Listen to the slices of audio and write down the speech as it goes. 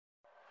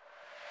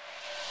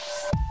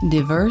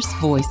Diverse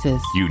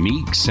voices.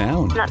 Unique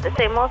sound. Not the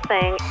same old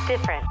thing.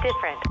 Different.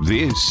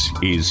 This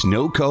is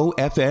NoCo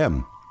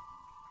FM.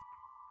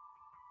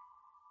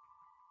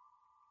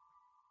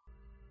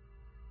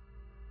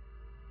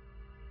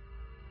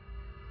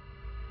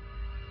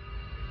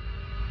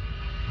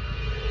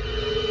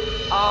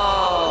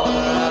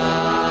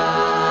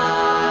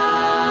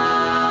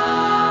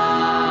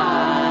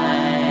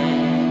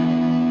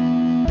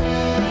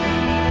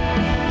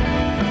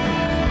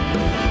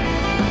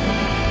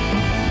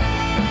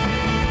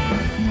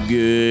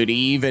 Good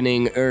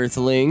evening,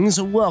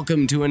 Earthlings.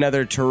 Welcome to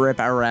another trip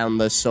around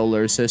the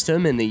solar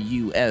system in the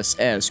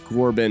USS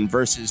Corbin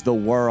versus the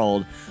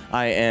world.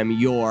 I am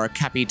your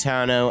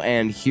Capitano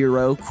and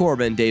hero,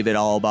 Corbin David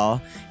Albaugh,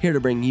 here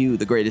to bring you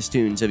the greatest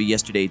tunes of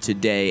yesterday,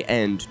 today,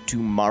 and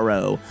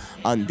tomorrow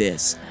on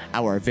this,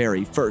 our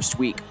very first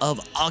week of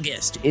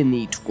August in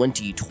the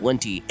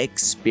 2020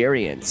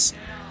 experience.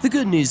 The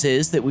good news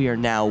is that we are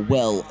now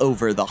well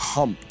over the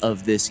hump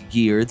of this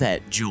year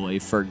that joy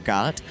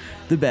forgot.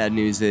 The bad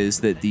news is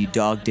that the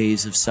dog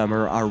days of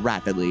summer are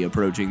rapidly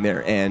approaching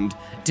their end,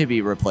 to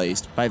be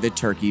replaced by the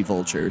turkey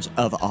vultures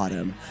of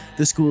autumn.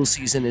 The school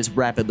season is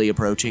rapidly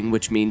approaching,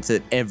 which means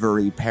that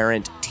every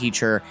parent,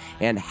 teacher,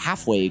 and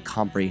halfway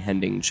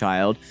comprehending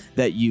child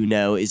that you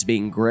know is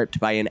being gripped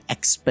by an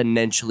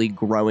exponentially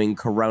growing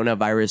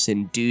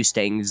coronavirus-induced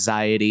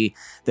anxiety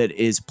that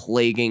is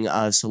plaguing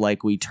us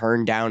like we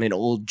turned down an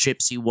old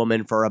gypsy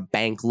woman for a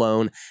bank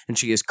loan, and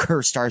she has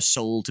cursed our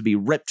soul to be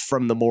ripped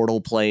from the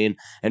mortal plane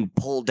and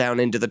pulled down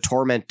into the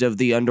torment of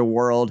the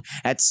underworld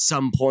at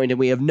some point, and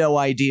we have no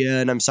idea.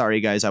 And I'm sorry,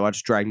 guys, I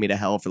watched Drag Me to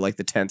Hell for like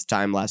the 10th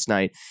time last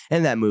night,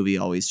 and that movie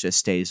always just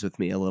stays with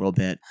me a little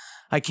bit.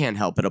 I can't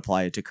help but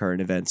apply it to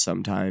current events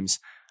sometimes.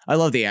 I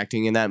love the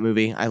acting in that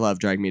movie. I love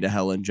Drag Me to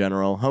Hell in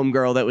general.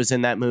 Homegirl that was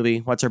in that movie,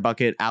 what's her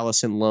bucket?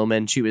 Alison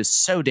Lohman. She was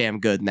so damn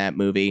good in that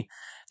movie.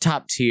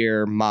 Top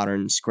tier,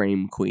 modern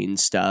Scream Queen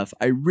stuff.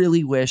 I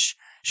really wish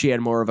she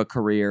had more of a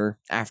career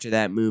after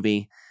that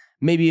movie.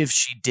 Maybe if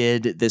she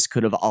did, this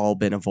could have all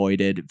been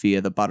avoided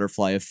via The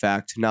Butterfly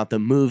Effect. Not the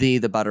movie,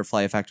 The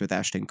Butterfly Effect with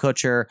Ashton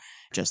Kutcher,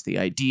 just the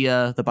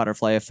idea, The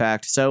Butterfly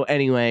Effect. So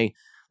anyway,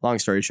 long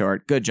story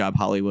short, good job,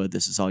 Hollywood.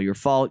 This is all your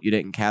fault. You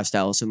didn't cast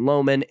Alison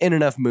Lohman in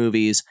enough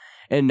movies,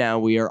 and now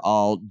we are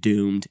all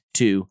doomed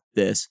to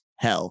this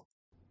hell.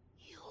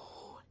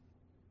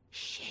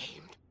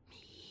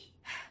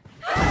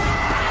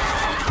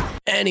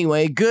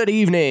 Anyway, good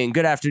evening,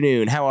 good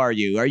afternoon, how are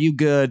you? Are you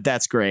good?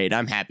 That's great,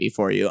 I'm happy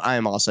for you. I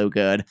am also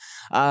good.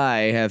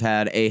 I have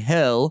had a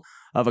hell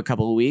of a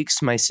couple of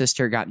weeks. My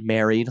sister got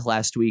married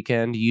last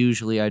weekend.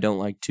 Usually I don't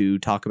like to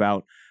talk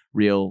about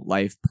real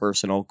life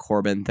personal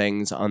Corbin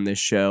things on this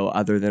show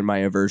other than my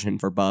aversion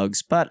for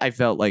bugs, but I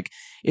felt like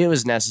it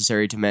was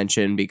necessary to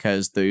mention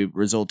because the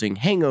resulting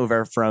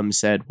hangover from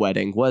said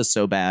wedding was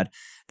so bad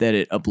that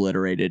it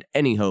obliterated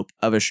any hope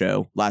of a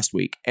show last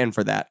week, and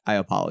for that I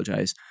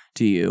apologize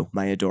to you,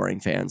 my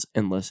adoring fans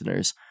and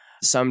listeners.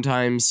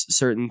 Sometimes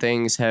certain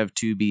things have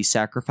to be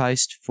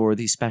sacrificed for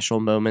the special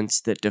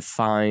moments that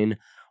define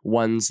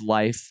one's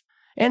life,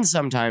 and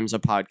sometimes a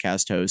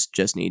podcast host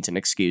just needs an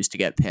excuse to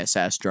get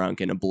piss-ass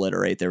drunk and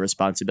obliterate their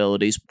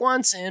responsibilities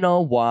once in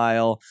a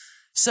while.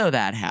 So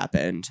that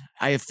happened.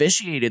 I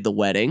officiated the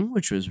wedding,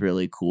 which was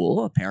really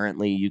cool.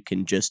 Apparently you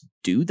can just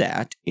do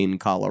that in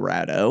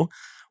Colorado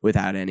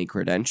without any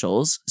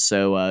credentials.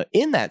 So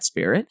in that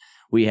spirit,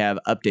 we have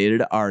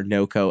updated our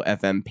NoCo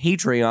FM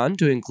Patreon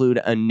to include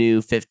a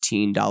new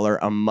 $15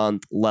 a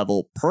month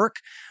level perk,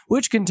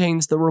 which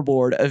contains the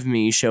reward of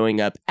me showing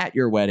up at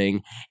your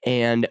wedding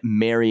and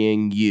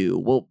marrying you.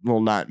 Well,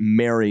 not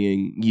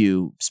marrying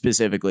you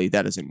specifically,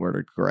 that isn't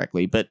worded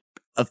correctly, but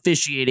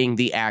officiating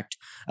the act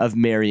of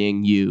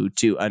marrying you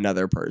to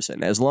another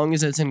person, as long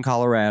as it's in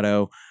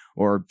Colorado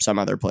or some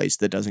other place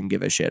that doesn't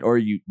give a shit. Or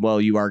you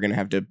are going to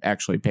have to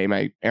actually pay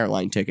my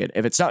airline ticket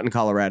if it's not in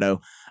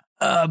Colorado.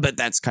 But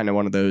that's kind of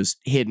one of those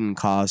hidden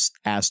cost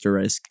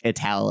asterisk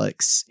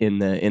italics in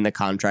the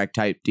contract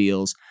type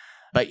deals.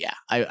 But yeah,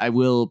 I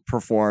will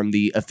perform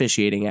the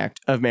officiating act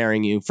of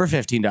marrying you for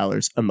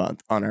 $15 a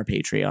month on our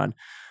Patreon.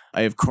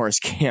 I, of course,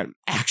 can't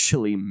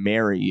actually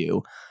marry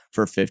you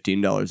for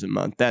 $15 a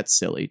month. That's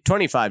silly.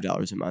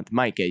 $25 a month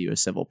might get you a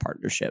civil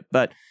partnership.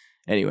 But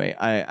anyway,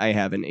 I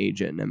have an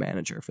agent and a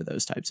manager for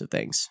those types of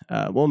things.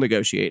 We'll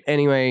negotiate.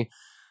 Anyway,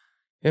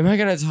 am I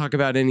going to talk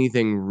about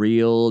anything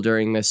real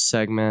during this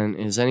segment?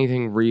 Is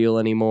anything real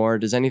anymore?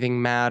 Does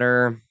anything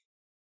matter?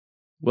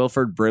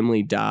 Wilford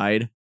Brimley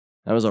died.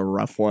 That was a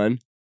rough one.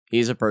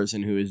 He's a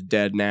person who is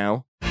dead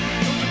now.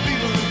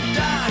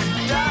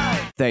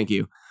 Thank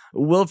you.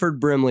 Wilford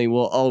Brimley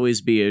will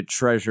always be a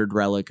treasured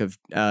relic of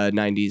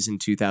 90s and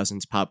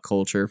 2000s pop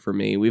culture for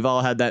me. We've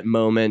all had that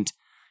moment,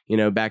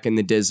 back in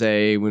the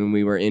Disney when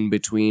we were in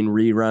between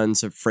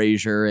reruns of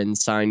Frasier and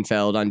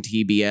Seinfeld on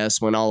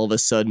TBS, when all of a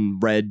sudden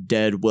Red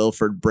Dead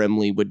Wilford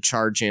Brimley would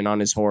charge in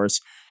on his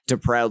horse to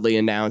proudly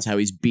announce how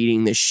he's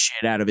beating the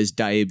shit out of his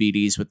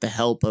diabetes with the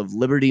help of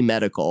Liberty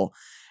Medical.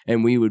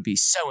 And we would be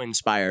so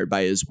inspired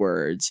by his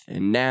words.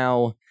 And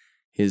now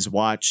His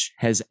watch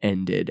has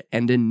ended,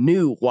 and a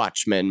new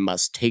watchman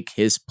must take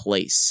his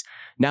place.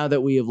 Now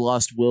that we have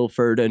lost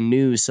Wilford, a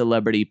new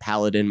celebrity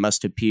paladin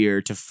must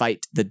appear to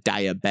fight the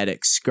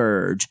diabetic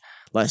scourge,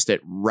 lest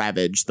it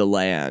ravage the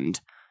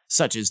land.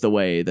 Such is the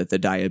way that the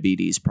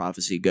diabetes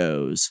prophecy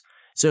goes.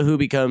 So who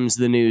becomes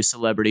the new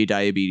celebrity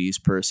diabetes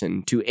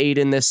person? To aid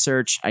in this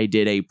search, I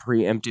did a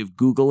preemptive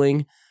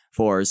Googling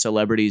for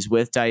celebrities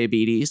with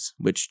diabetes,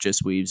 which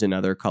just weaves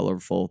another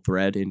colorful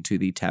thread into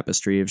the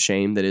tapestry of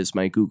shame that is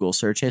my Google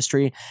search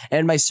history.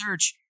 And my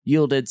search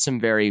yielded some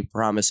very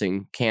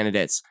promising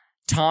candidates.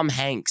 Tom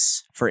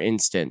Hanks, for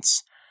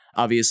instance.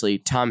 Obviously,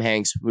 Tom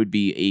Hanks would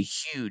be a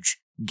huge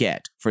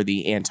get for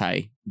the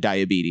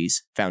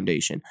Anti-Diabetes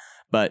Foundation.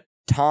 But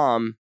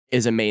Tom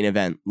is a main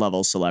event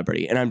level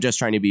celebrity, and I'm just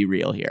trying to be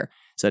real here.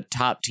 It's a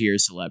top tier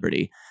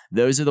celebrity.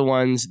 Those are the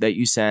ones that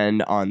you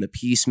send on the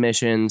peace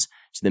missions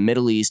to the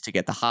Middle East to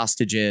get the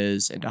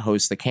hostages and to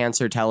host the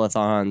cancer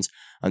telethons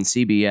on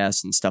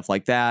CBS and stuff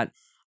like that.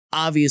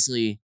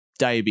 Obviously,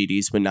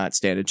 diabetes would not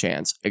stand a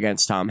chance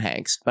against Tom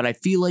Hanks, but I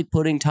feel like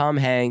putting Tom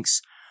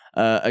Hanks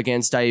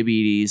against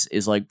diabetes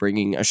is like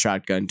bringing a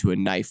shotgun to a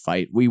knife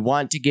fight. We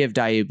want to give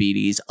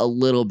diabetes a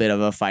little bit of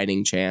a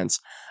fighting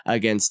chance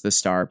against the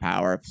star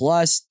power.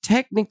 Plus,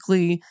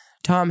 technically,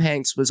 Tom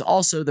Hanks was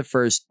also the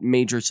first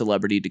major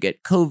celebrity to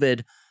get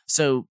COVID,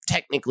 so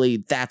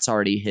technically that's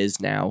already his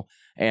now,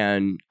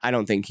 and I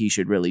don't think he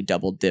should really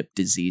double dip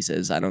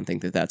diseases. I don't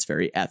think that that's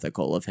very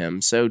ethical of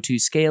him. So to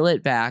scale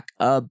it back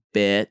a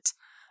bit,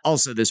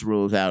 also this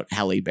rules out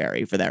Halle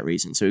Berry for that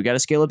reason. So we've got to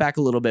scale it back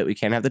a little bit. We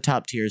can't have the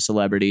top tier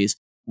celebrities.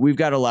 We've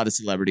got a lot of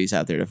celebrities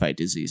out there to fight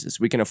diseases.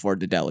 We can afford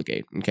to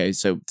delegate, okay?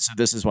 So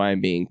this is why I'm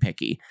being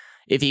picky.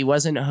 If he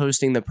wasn't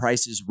hosting The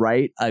Price is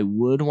Right, I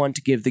would want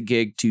to give the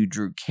gig to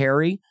Drew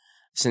Carey,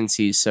 since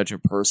he's such a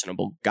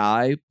personable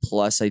guy.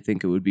 Plus, I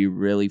think it would be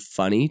really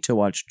funny to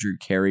watch Drew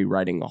Carey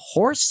riding a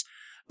horse.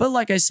 But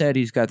like I said,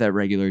 he's got that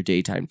regular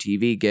daytime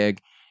TV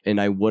gig, and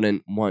I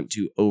wouldn't want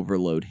to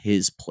overload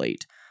his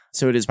plate.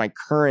 So it is my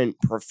current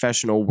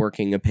professional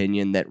working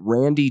opinion that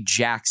Randy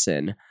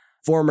Jackson,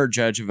 former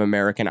judge of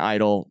American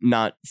Idol,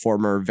 not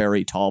former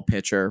very tall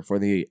pitcher for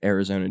the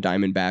Arizona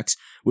Diamondbacks,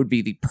 would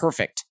be the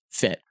perfect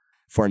fit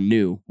for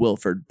new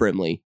Wilford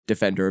Brimley,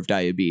 defender of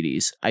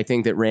diabetes. I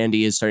think that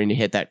Randy is starting to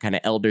hit that kind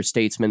of elder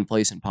statesman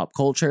place in pop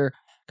culture,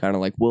 kind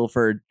of like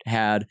Wilford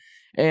had,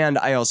 and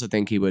I also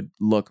think he would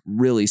look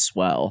really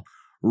swell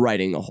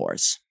riding a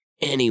horse.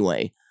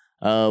 Anyway,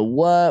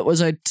 what was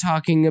I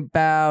talking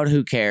about?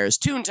 Who cares?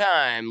 Tune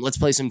time! Let's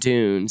play some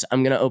tunes.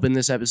 I'm going to open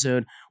this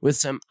episode with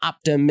some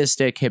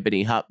optimistic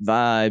hippity hop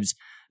vibes.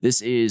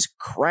 This is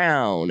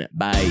Crown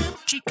by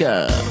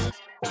Chica.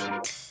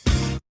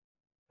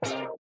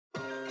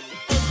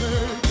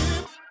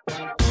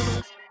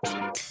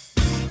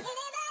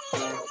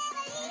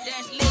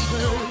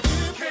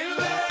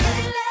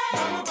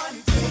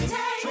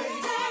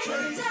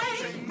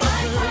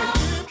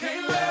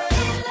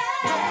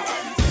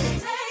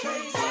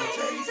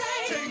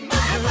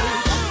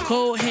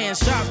 Cold hand,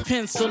 sharp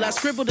pencil, I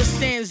scribble the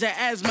stanza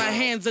as my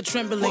hands are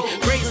trembling.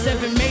 Grade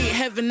 7 made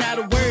heaven out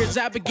of words.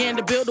 I began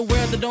to build a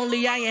world that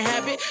only I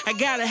inhabit. I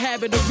got a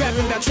habit of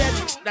rapping about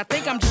tragic shit. I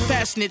think I'm just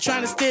passionate,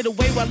 trying to steer the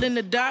way while in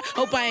the dark.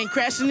 Hope I ain't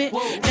crashing it.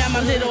 Now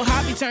my little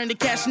hobby turned to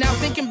cash now.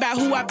 Thinking about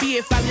who I'd be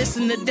if I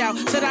listen to doubt.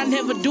 Said I'd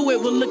never do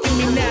it, well look at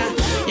me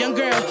now. Young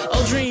girl,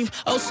 oh dream,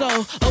 oh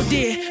soul, oh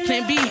dear.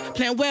 Plan B,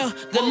 plan well,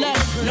 good luck,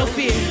 no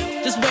fear.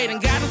 Just wait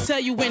and gotta tell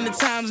you when the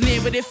time's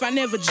near. But if I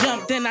never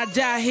jump, then I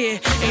die here.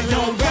 Ain't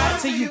don't ride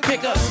till you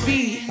pick up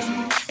speed.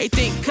 They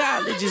think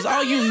college is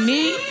all you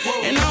need.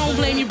 And I don't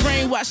blame you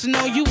brainwashing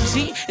on you,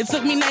 G. It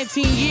took me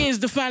 19 years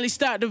to finally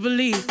start to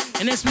believe.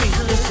 And that's me,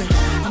 listen.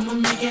 I'ma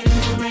make it in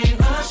the rain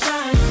or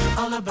shine.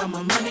 All about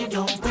my money,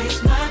 don't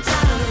waste my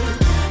time.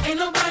 Ain't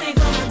nobody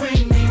gonna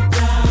bring me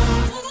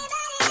down.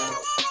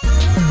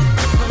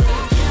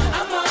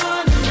 I'm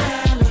on an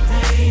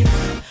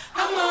elevator.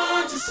 I'm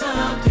on to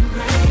something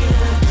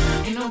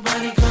greater. Ain't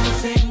nobody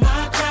gonna take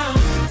my crown.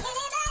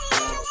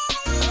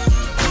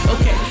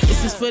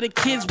 This is for the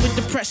kids with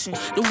depression,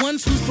 the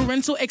ones whose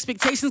parental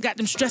expectations got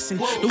them stressing,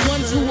 the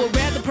ones who would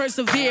rather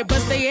persevere,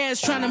 bust they ass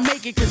trying to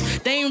make it, cause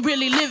they ain't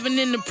really living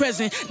in the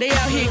present. They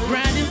out here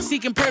grinding,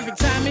 seeking perfect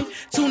timing,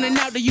 tuning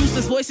out the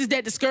useless voices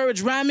that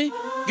discourage rhyming.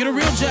 Get a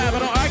real job, I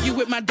don't argue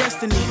with my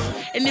destiny.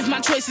 And if my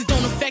choices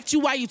don't affect you,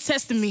 why you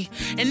testing me?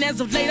 And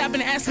as of late, I've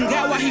been asking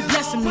God why he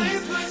blessing me.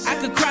 I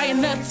could cry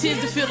enough tears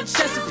to feel the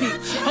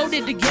Chesapeake. Hold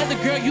it together,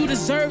 girl, you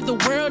deserve the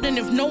world. And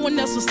if no one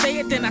else will say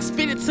it, then I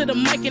spit it to the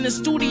mic in the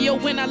studio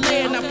when I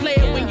lay and I play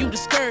it when you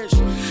discouraged.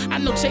 I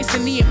know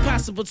chasing the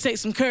impossible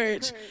takes some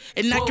courage.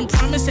 And I can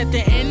promise at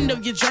the end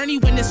of your journey,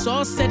 when it's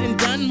all said and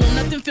done, will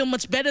nothing feel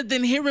much better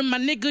than hearing my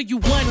nigga, you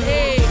won,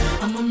 hey.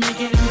 I'ma make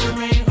it in the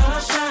rain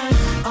or shine.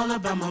 All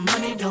about my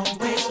money, don't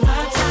waste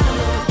my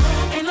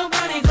time. Ain't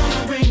nobody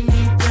gonna bring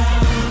me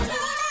down.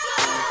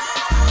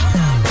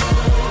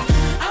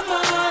 I'm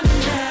on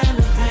an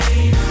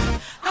elevator.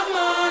 I'm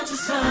on to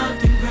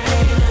something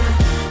greater.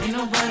 Ain't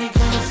nobody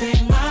gonna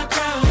take my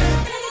crown.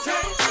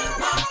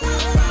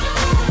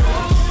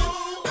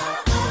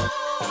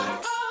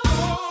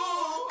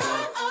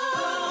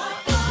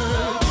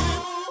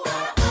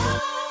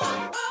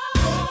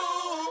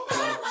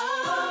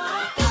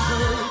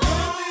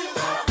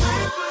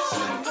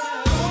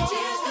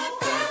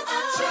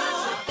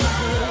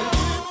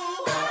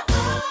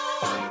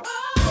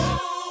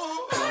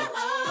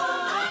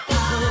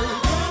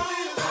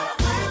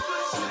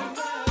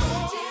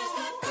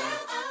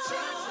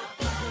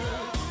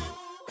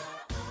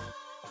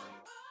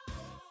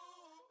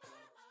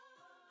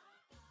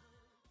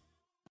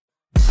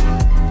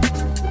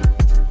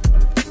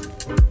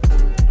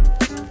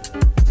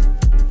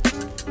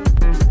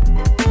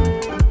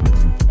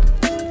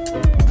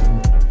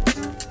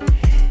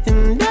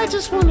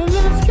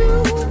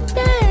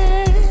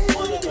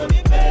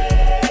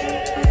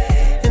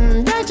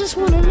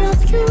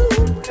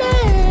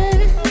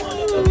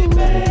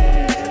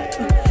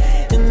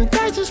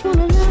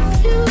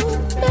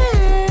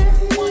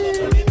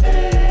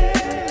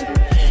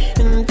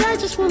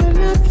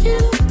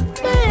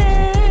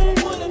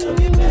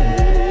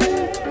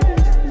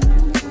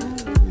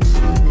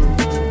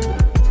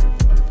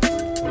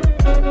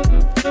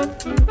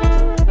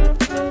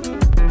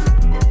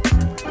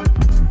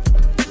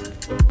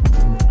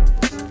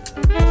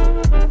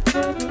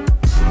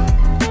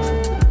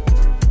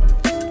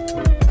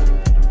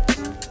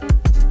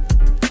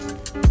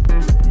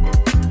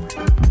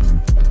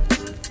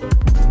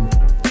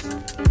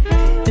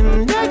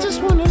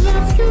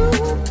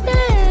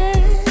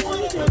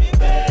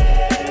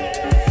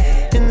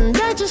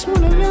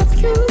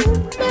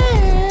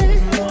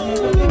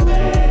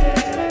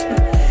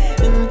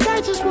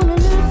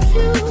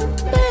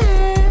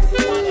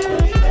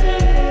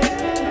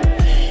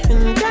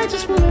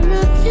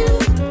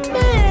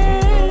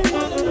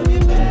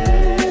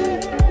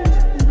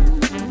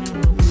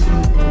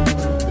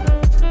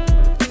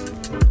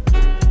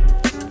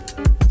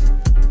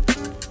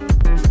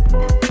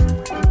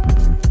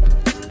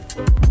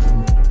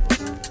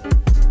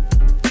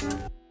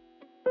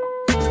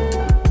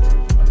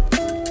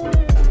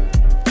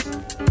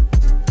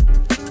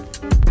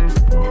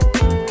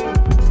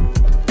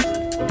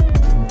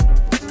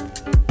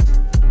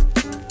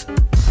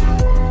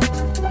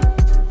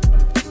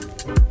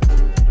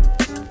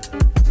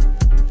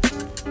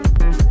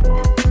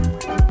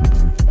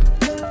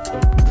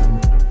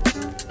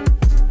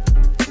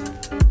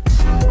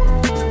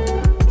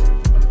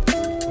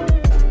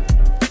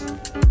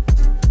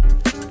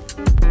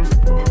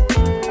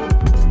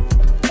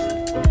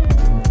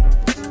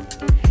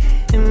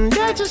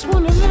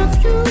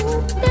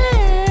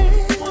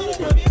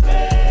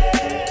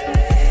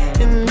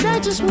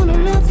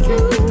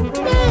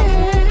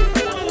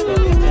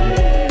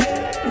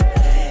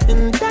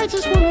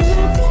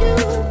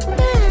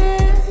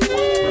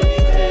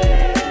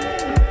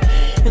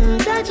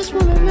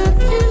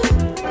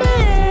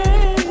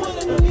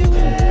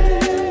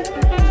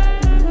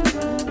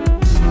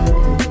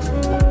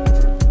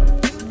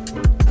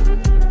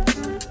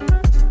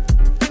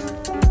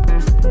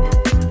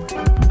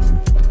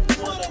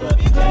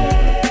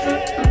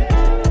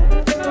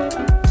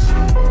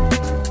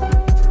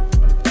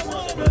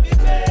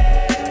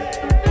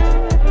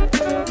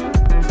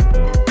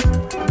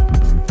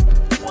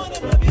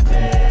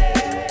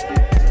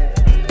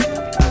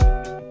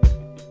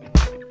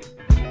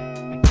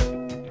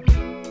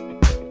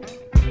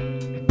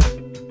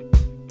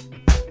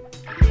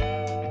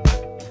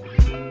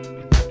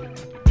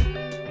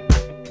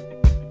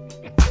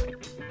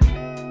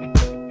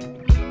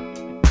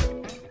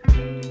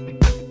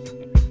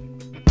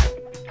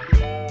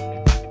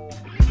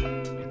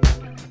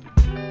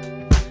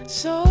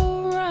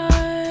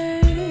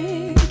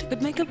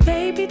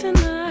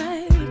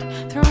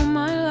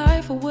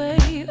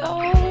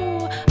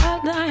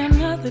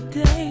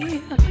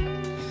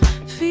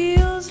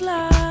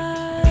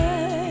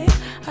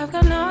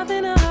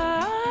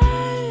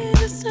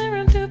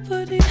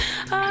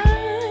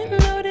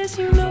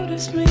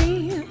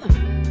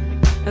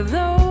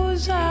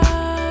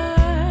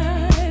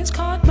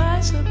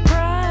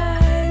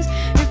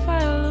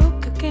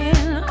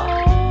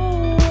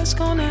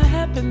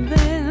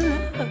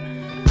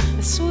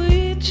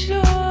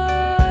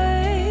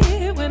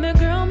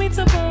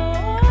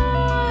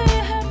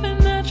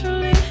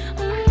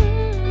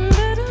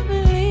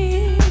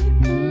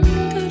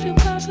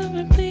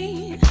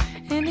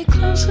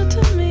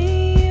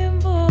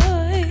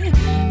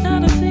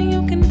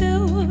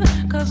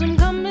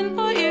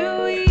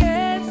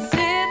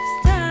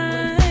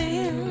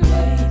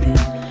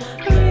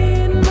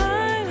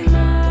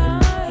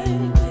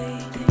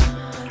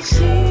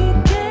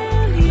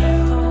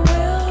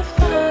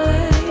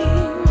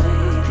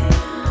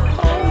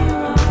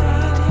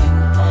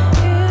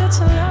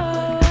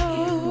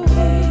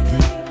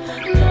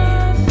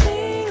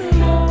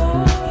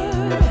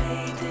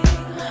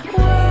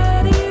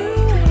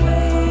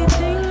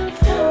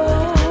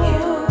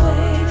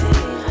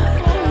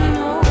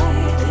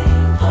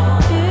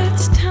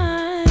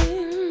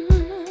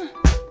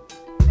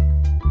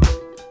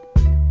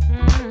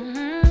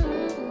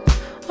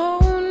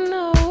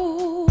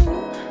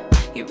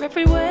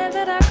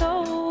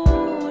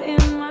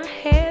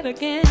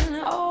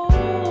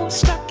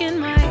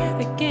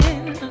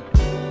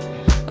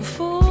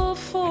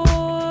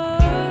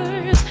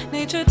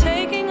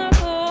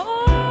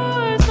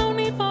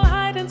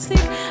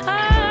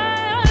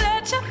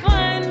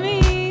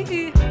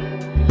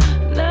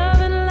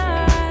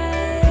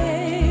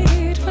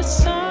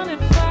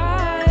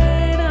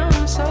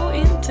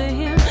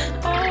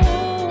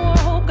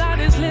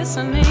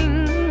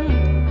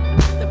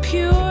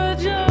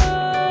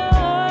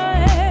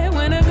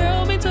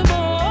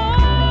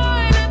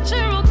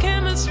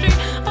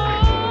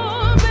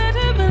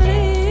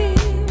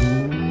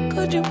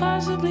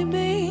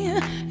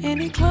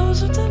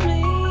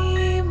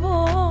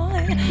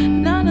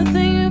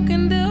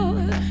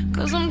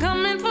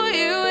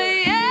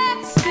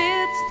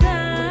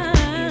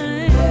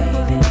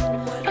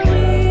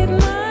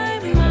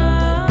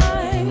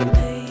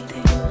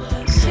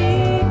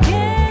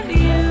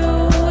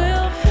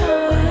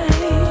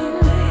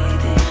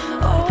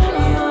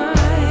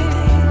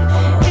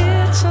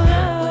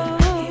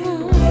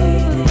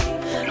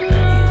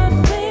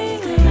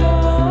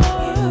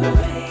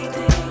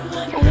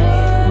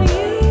 What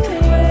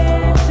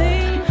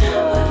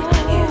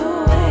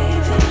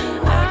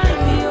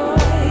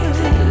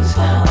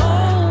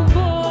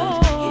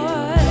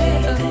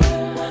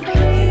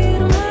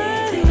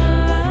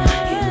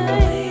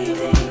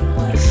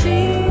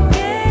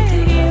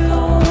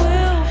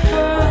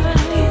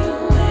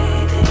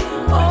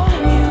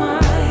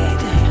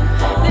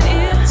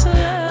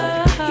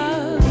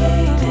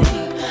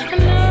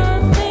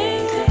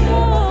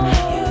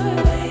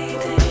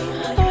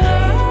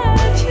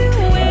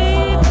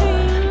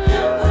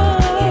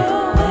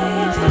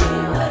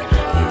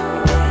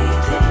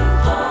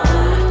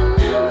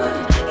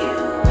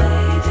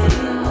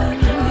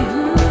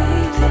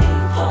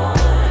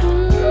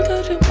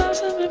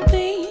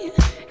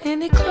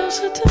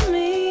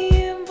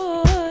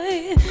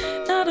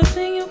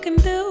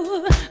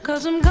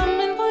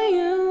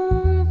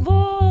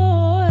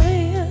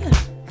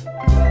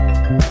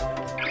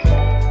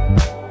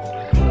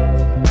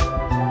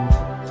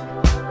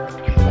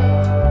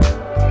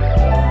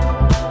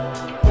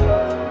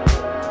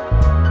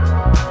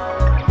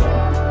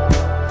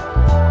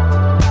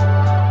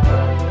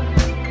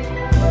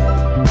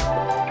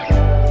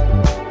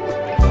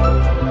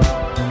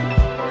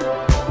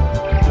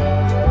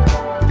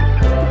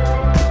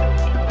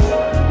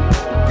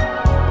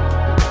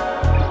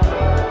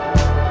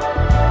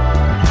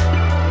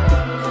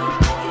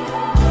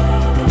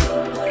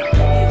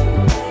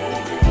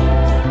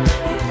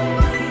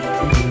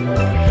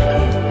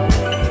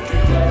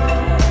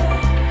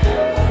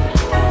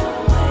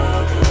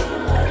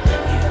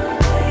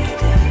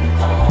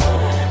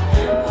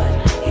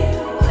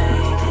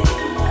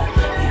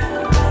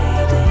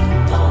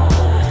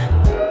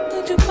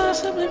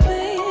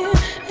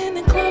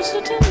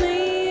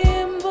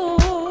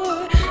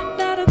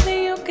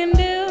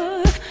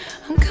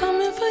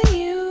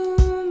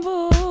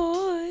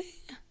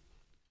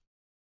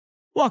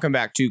Welcome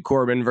back to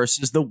Corbin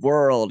versus the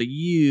World.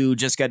 You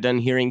just got done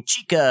hearing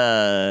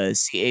Chika,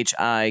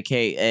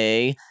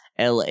 Chika,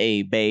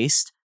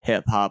 LA-based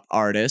hip-hop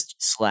artist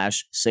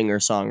slash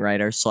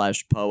singer-songwriter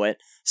slash poet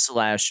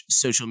slash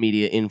social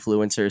media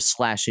influencer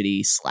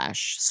slashity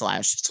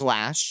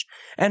slash,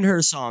 and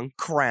her song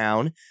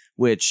Crown,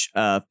 which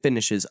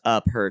finishes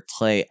up her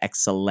très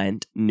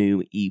excellent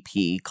new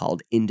EP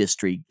called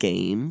Industry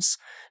Games.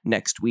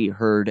 Next, we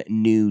heard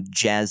new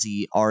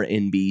jazzy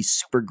R&B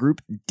supergroup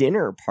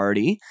Dinner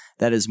Party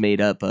that is made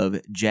up of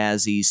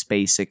jazzy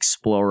space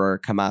explorer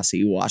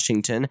Kamasi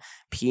Washington,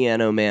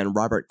 piano man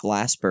Robert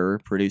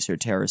Glasper, producer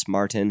Terrace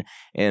Martin,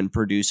 and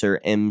producer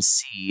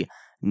MC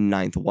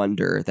Ninth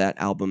Wonder. That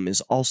album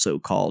is also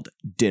called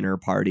Dinner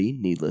Party.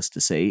 Needless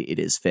to say, it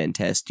is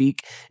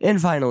fantastic.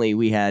 And finally,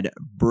 we had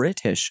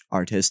British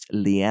artist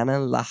Liana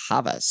La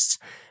Havas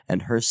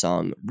and her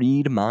song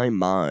Read My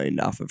Mind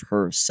off of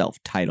her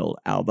self-titled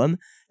album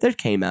that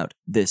came out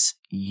this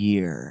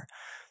year.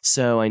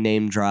 So I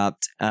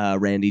name-dropped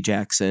Randy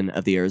Jackson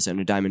of the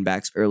Arizona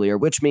Diamondbacks earlier,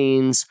 which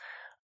means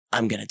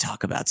I'm going to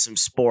talk about some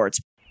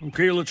sports.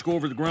 Okay, let's go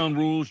over the ground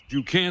rules.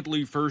 You can't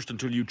leave first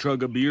until you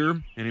chug a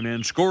beer. Any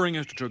man scoring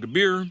has to chug a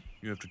beer.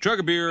 You have to chug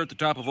a beer at the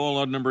top of all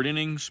odd-numbered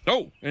innings.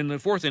 Oh, and the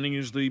fourth inning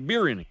is the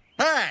beer inning.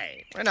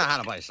 Hey, we know how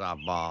to play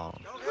softball.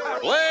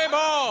 Play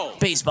ball!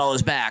 Baseball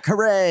is back,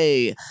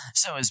 hooray!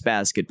 So is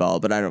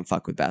basketball, but I don't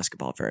fuck with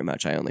basketball very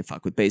much. I only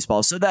fuck with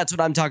baseball, so that's what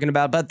I'm talking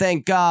about. But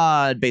thank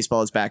God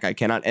baseball is back. I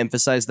cannot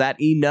emphasize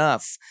that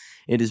enough.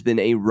 It has been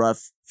a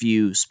rough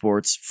few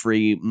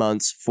sports-free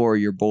months for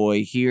your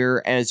boy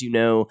here. As you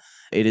know,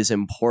 it is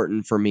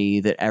important for me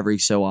that every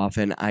so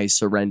often I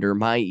surrender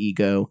my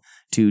ego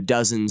to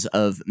dozens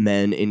of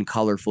men in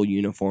colorful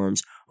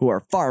uniforms who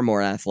are far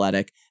more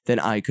athletic than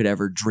I could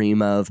ever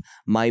dream of.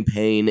 My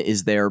pain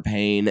is their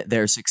pain,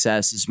 their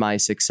success is my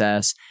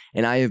success,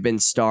 and I have been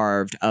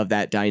starved of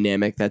that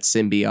dynamic, that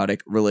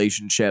symbiotic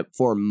relationship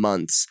for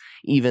months.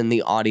 Even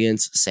the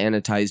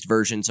audience-sanitized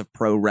versions of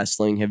pro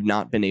wrestling have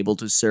not been able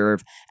to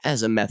serve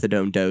as a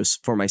methadone dose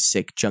for my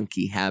sick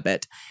junkie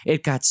habit.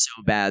 It got so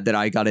bad that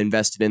I got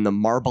invested in the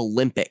Marble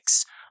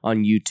Olympics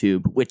on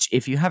YouTube, which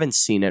if you haven't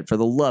seen it, for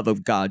the love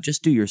of God,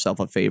 just do yourself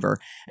a favor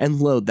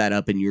and load that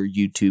up in your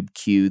YouTube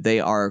queue.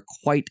 They are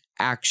quite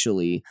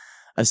actually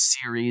a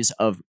series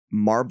of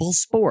marble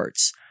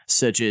sports,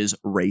 such as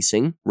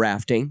racing,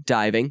 rafting,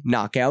 diving,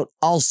 knockout,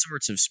 all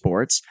sorts of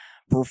sports,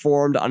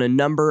 performed on a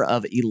number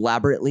of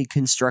elaborately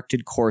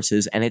constructed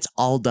courses, and it's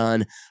all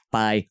done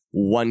by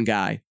one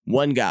guy,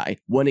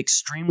 one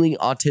extremely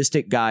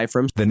autistic guy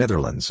from the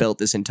Netherlands. Built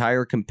this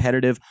entire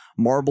competitive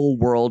marble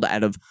world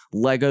out of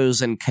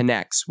Legos and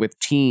Connects with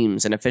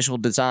teams and official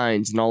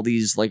designs and all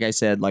these, like I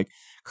said, like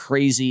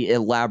crazy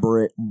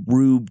elaborate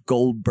Rube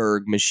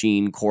Goldberg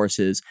machine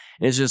courses.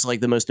 And it's just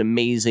like the most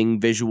amazing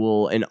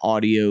visual and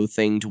audio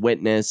thing to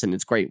witness, and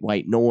it's great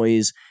white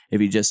noise if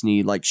you just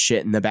need like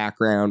shit in the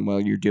background while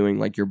you're doing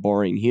like your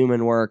boring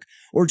human work,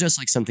 or just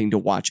like something to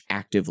watch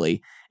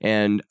actively.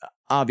 And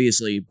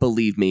obviously,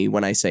 believe me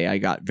when I say I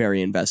got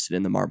very invested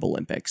in the Marble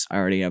Olympics. I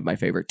already have my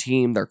favorite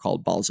team. They're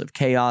called Balls of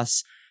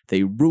Chaos.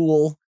 They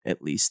rule,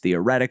 at least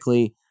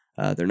theoretically.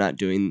 They're not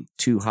doing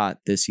too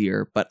hot this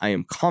year, but I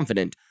am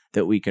confident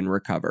that we can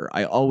recover.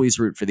 I always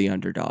root for the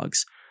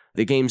underdogs.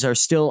 The games are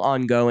still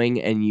ongoing,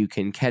 and you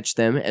can catch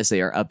them as they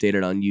are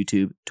updated on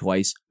YouTube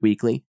twice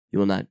weekly. You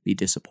will not be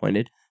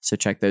disappointed, so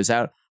check those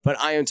out. But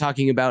I am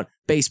talking about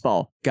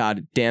baseball.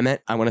 God damn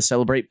it, I want to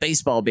celebrate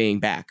baseball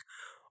being back.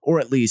 Or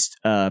at least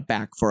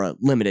back for a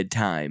limited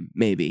time,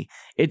 maybe.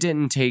 It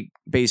didn't take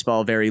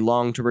baseball very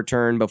long to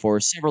return before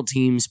several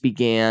teams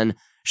began,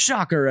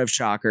 shocker of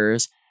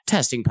shockers,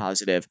 testing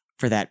positive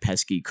for that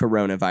pesky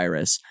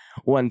coronavirus.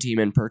 One team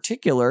in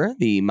particular,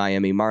 the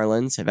Miami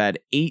Marlins, have had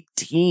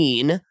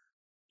 18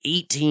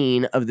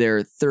 of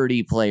their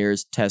 30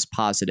 players test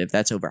positive.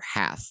 That's over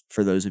half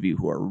for those of you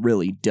who are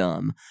really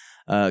dumb.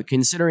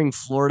 Considering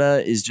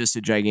Florida is just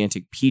a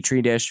gigantic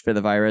petri dish for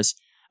the virus,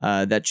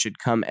 that should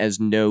come as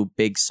no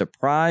big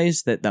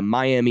surprise that the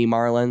Miami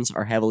Marlins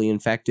are heavily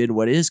infected.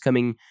 What is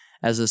coming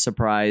as a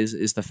surprise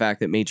is the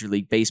fact that Major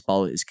League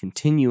Baseball is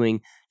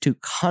continuing to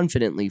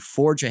confidently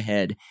forge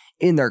ahead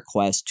in their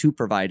quest to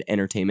provide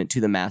entertainment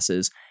to the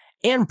masses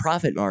and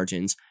profit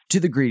margins to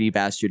the greedy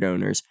bastard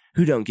owners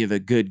who don't give a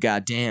good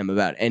goddamn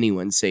about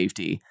anyone's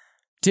safety.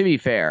 To be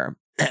fair,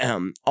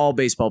 all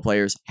baseball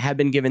players have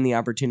been given the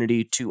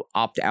opportunity to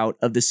opt out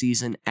of the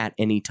season at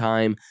any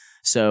time.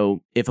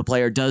 So if a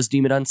player does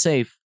deem it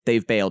unsafe,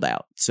 they've bailed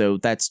out. So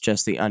that's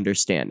just the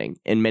understanding.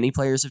 And many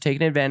players have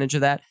taken advantage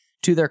of that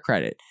to their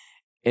credit.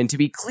 And to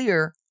be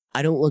clear,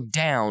 I don't look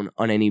down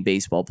on any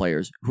baseball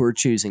players who are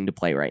choosing to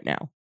play right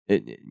now.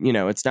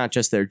 It's not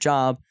just their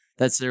job,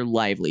 that's their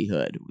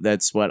livelihood.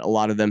 That's what a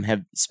lot of them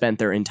have spent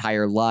their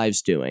entire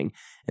lives doing.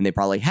 And they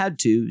probably had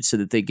to so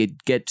that they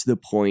could get to the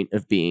point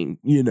of being,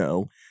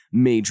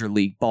 major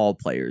league ball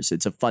players.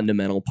 It's a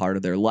fundamental part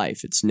of their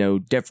life. It's no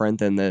different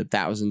than the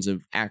thousands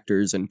of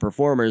actors and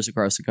performers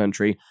across the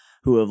country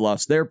who have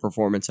lost their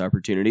performance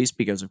opportunities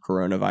because of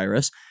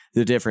coronavirus.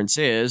 The difference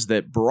is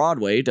that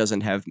Broadway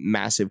doesn't have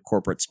massive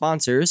corporate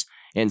sponsors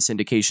and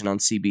syndication on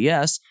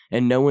CBS,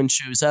 and no one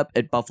shows up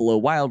at Buffalo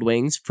Wild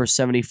Wings for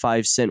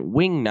 75-cent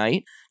wing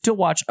night to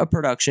watch a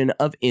production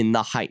of In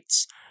the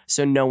Heights.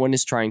 So no one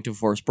is trying to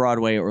force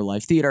Broadway or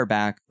live theater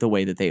back the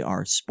way that they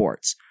are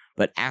sports.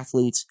 But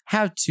athletes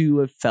have to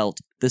have felt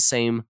the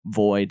same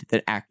void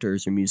that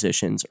actors or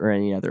musicians or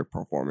any other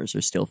performers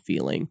are still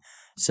feeling.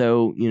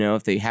 So,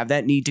 if they have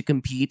that need to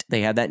compete,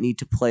 they have that need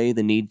to play,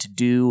 the need to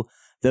do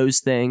those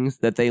things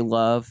that they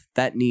love,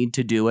 that need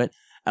to do it,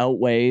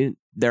 outweigh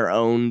their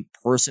own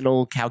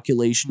personal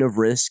calculation of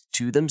risk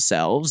to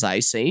themselves, I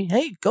say,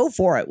 hey, go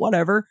for it,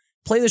 whatever.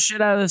 Play the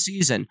shit out of the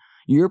season.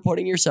 You're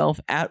putting yourself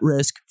at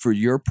risk for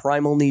your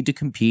primal need to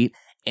compete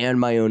and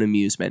my own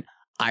amusement.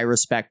 I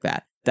respect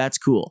that. That's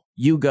cool.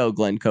 You go,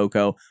 Glenn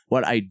Coco.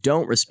 What I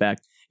don't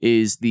respect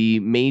is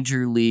the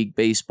Major League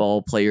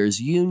Baseball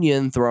Players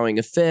Union throwing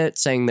a fit,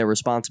 saying they're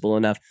responsible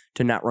enough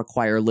to not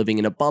require living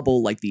in a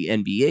bubble like the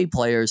NBA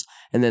players,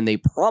 and then they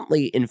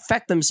promptly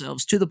infect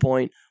themselves to the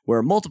point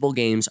where multiple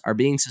games are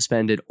being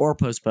suspended or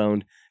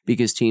postponed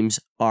because teams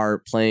are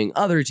playing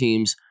other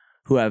teams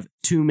who have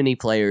too many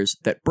players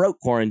that broke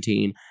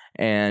quarantine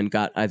and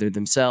got either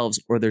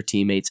themselves or their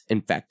teammates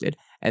infected.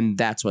 And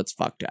that's what's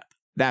fucked up.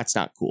 That's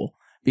not cool.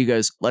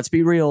 Because let's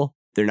be real,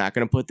 they're not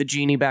going to put the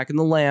genie back in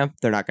the lamp.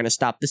 They're not going to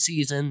stop the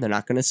season. They're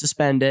not going to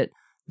suspend it.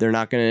 They're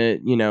not going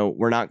to,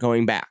 we're not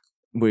going back.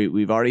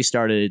 We've already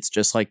started. It's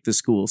just like the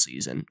school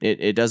season.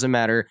 It doesn't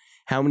matter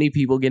how many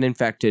people get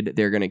infected.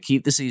 They're going to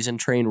keep the season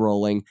train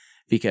rolling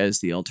because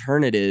the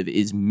alternative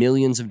is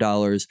millions of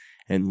dollars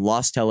and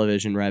lost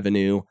television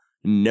revenue.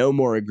 No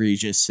more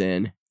egregious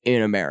sin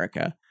in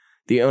America.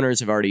 The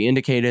owners have already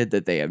indicated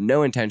that they have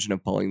no intention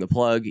of pulling the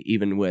plug,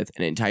 even with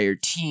an entire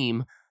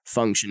team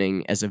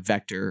functioning as a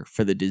vector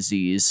for the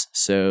disease.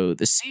 So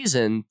the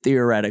season,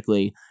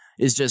 theoretically,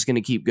 is just going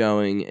to keep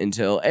going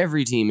until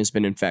every team has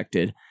been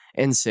infected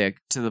and sick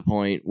to the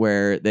point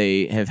where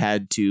they have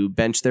had to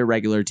bench their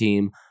regular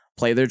team,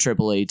 play their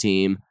AAA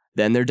team,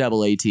 then their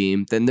AA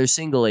team, then their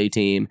single A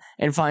team,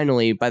 and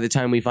finally, by the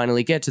time we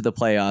finally get to the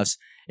playoffs,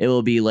 it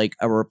will be like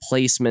a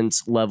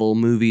replacements level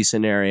movie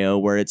scenario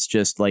where it's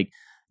just like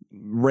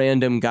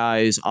random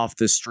guys off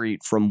the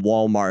street from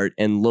Walmart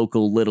and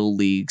local little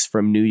leagues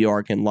from New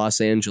York and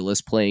Los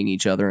Angeles playing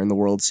each other in the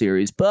World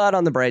Series. But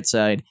on the bright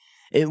side,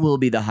 it will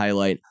be the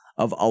highlight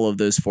of all of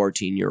those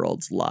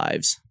 14-year-olds'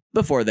 lives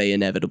before they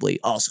inevitably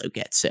also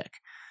get sick.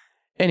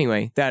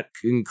 Anyway, that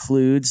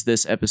concludes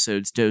this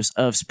episode's dose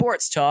of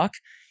sports talk.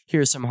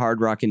 Here's some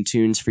hard rockin'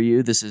 tunes for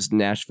you. This is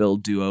Nashville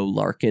duo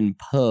Larkin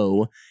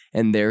Poe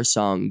and their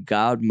song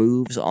God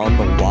Moves on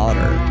the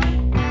Water.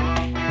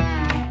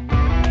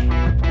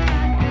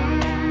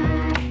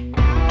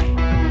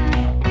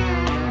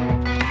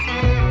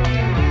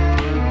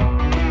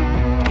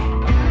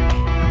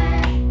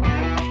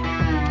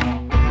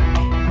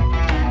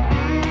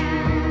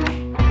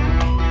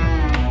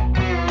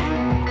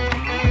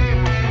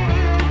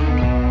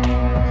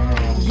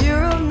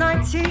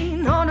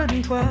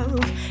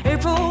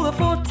 April the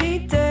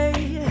 14th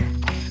day,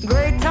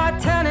 great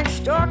Titanic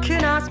struck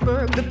an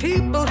iceberg. The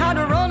people had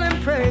to run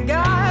and pray.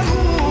 God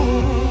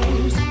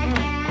moves,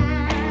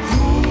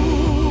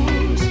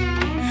 moves,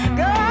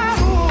 God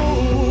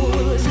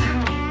moves,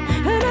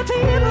 and the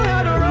people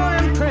had to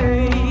run and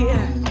pray.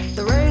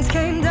 The rains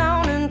came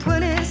down in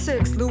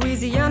 26,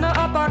 Louisiana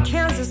up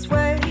Arkansas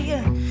way.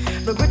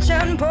 The rich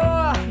and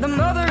poor, the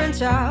mother and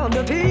child,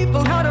 the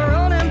people had to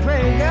run and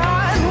pray.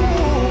 God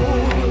moves.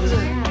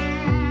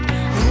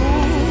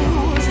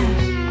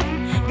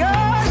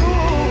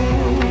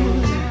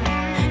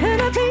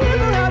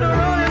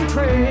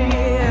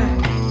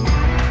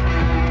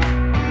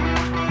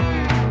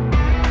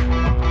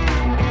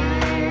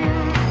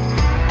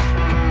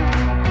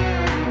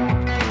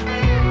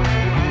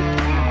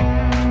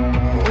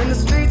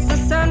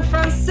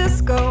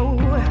 Francisco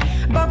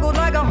buckled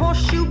like a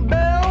horseshoe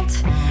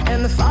belt,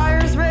 and the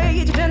fires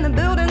raged and the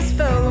buildings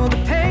fell. All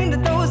the pain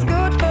that those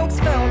good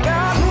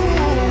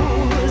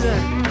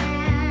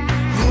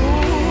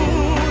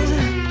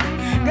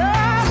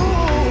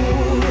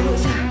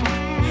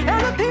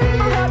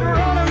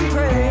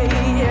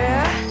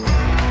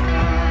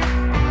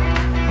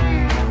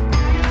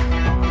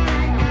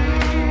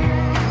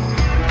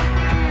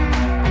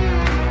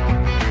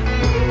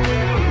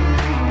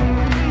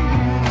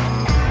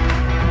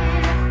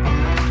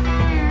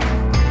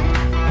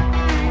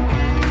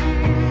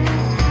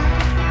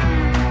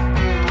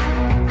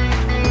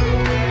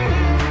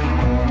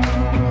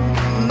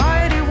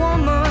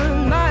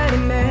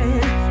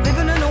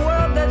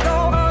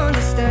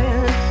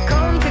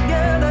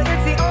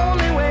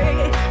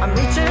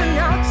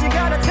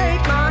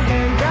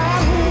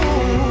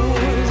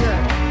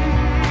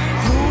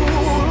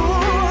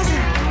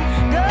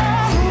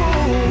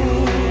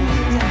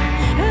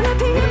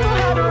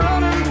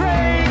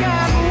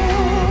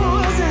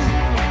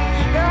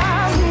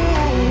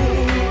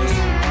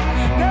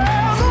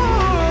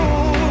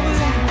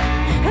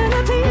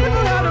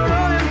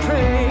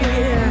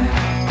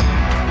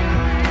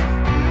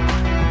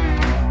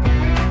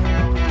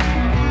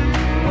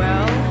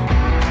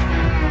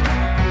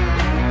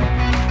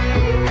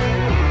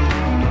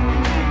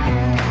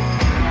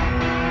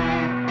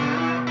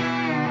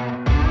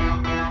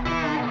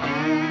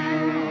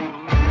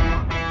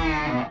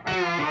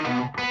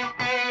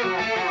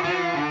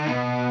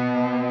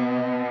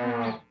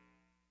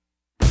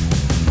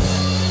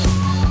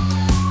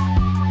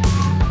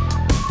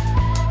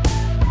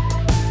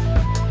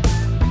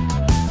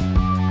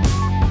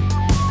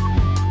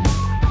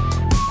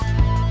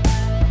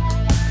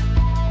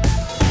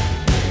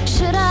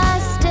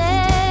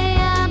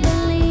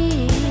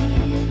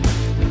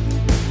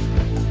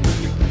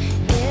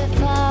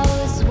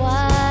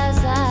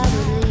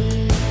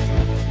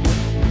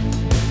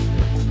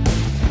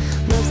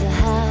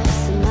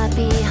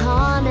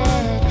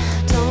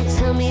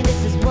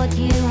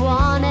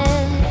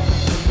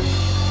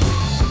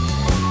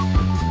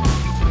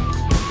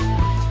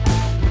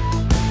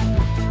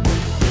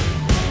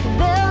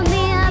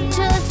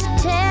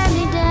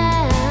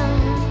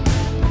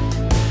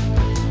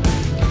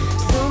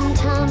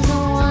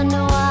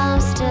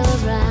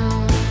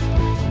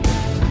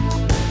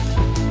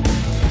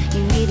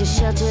needed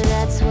shelter,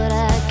 that's what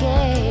I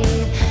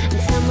gave.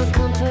 Until my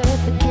comfort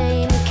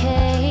became a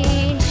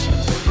cage.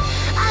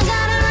 I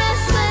got a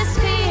restless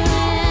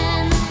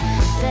feeling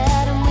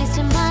that I'm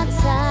wasting my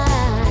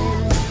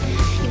time.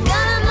 You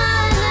got a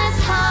mindless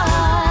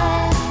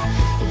heart,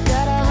 you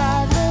got a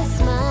heartless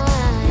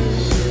mind.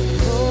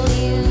 Before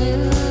you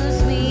lose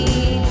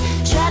me,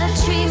 try to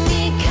treat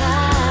me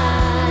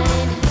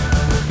kind.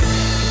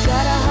 You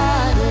got a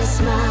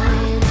heartless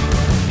mind,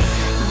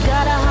 you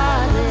got a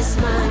heartless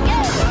mind.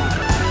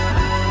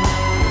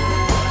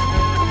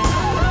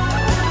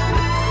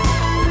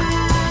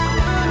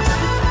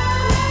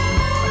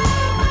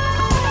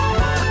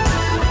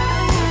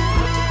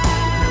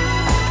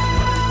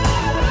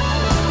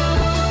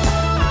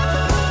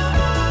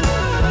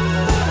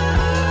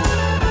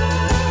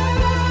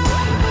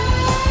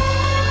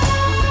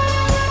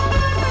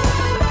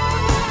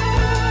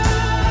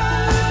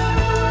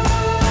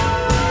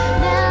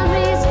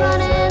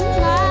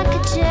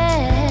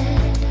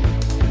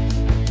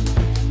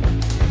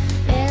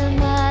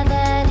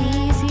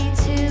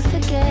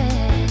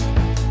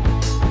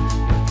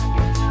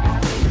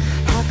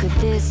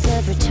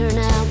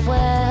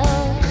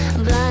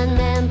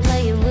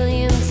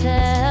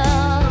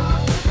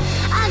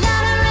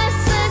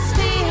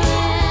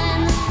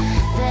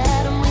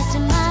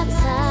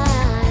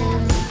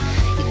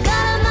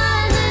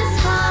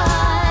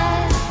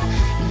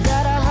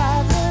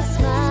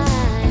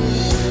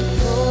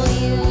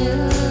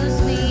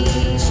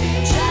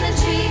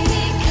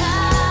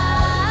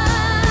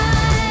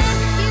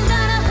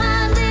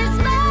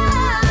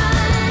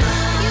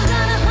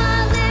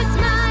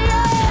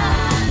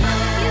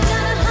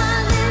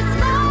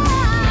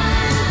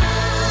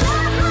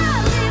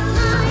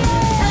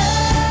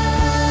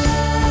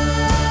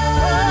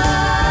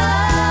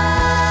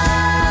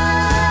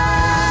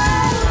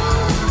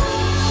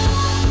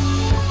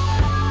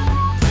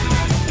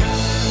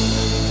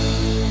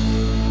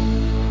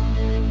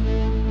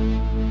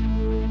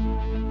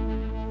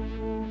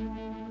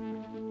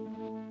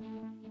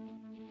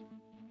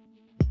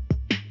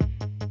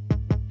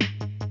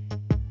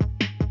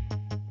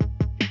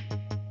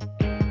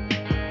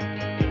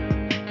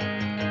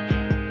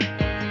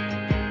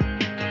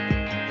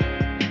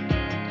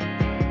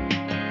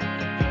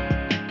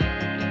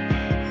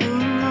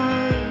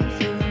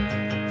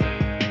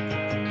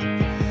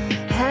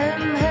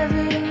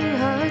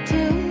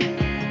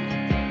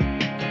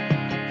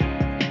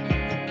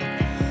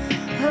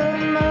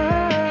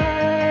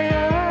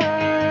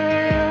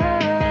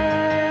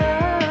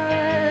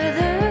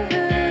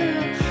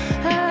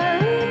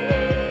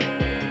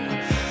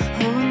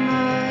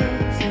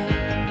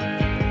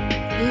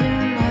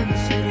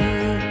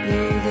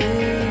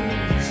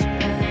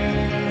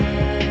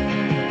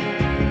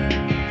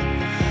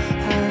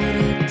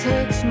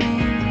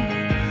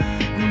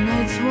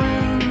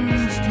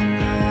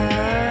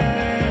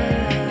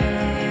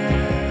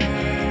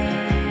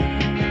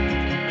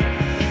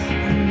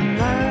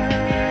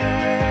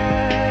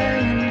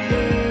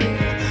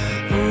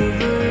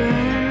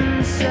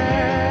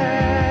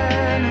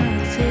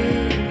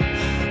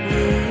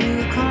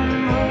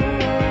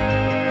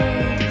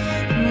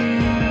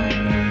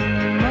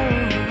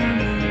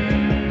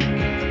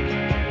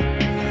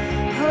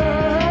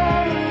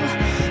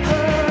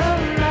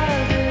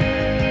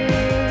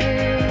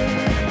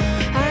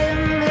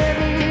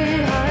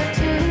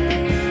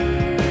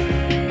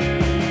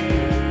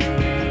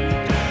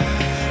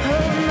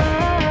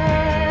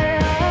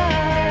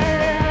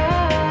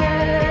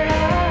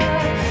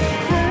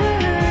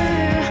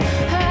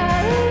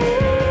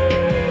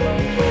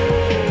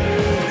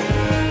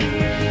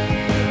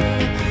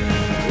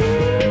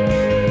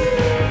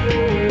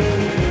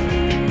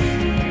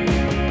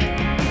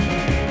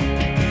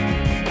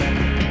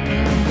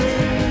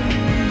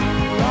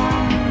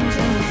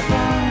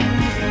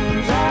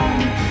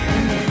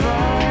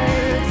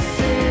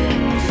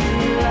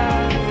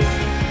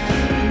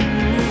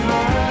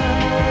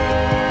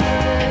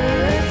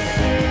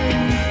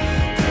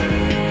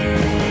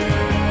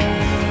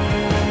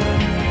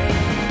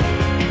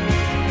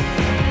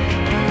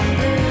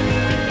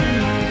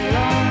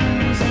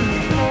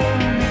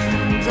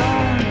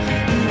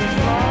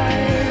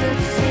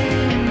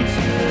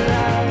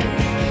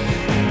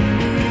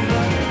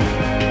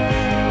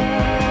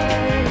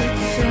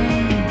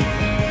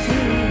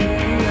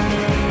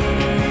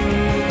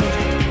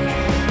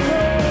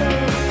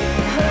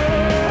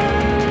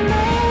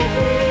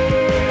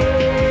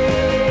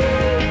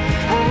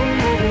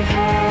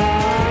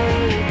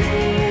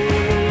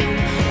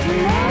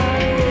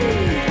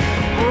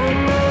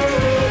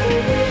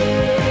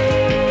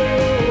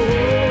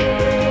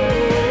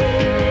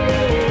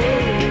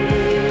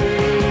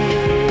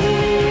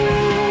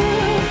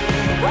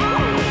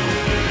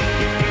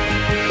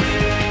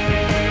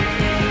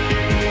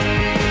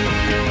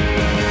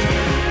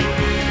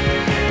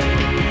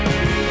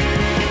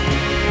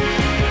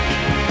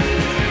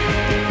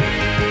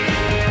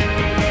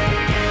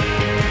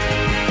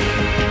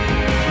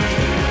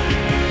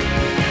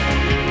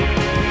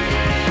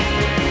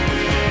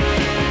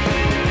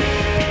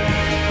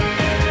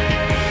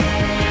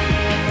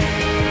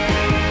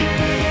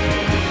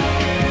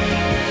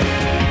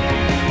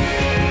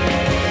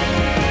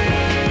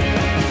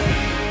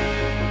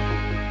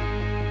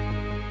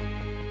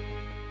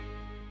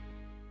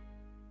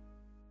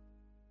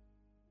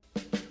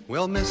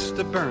 Well,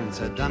 Mr. Burns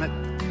had done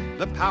it,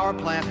 the power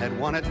plant had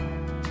won it,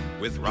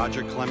 with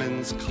Roger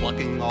Clemens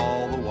clucking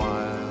all the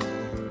while.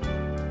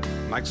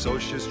 Mike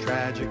Socha's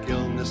tragic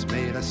illness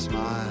made us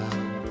smile,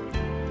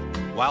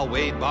 while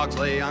Wade Boggs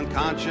lay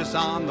unconscious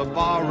on the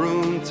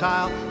barroom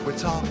tile. We're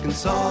talking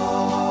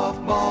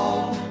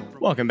softball.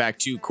 Welcome back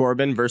to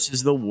Corbin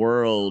versus the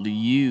World.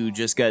 You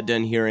just got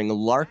done hearing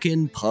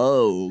Larkin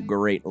Poe,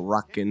 great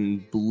rock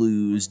and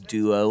blues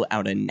duo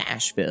out of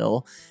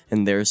Nashville,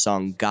 and their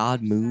song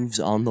God Moves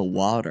on the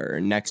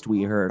Water. Next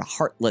we heard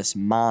Heartless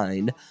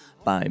Mind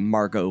by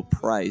Margot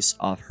Price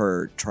off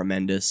her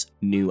tremendous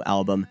new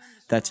album,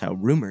 That's How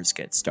Rumors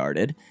Get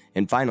Started.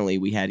 And finally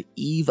we had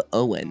Eve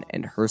Owen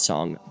and her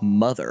song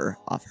Mother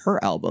off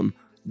her album,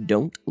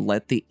 Don't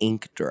Let the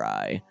Ink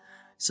Dry.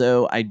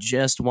 So I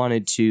just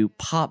wanted to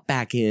pop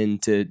back in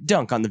to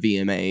dunk on the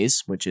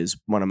VMAs, which is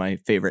one of my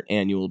favorite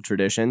annual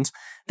traditions.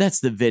 That's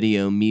the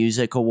Video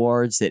Music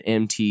Awards that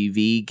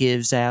MTV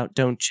gives out,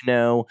 don't you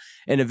know?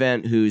 An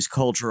event whose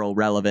cultural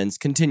relevance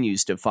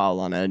continues to fall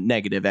on a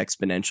negative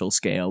exponential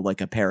scale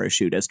like a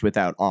parachutist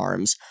without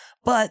arms.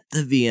 But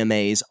the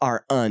VMAs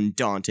are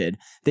undaunted.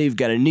 They've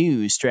got a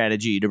new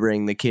strategy to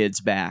bring the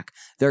kids back.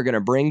 They're going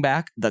to bring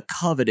back the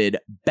coveted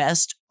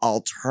Best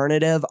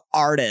Alternative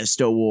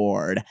Artist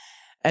Award.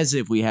 As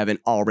if we haven't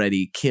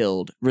already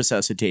killed,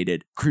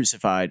 resuscitated,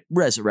 crucified,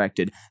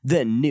 resurrected,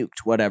 then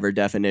nuked whatever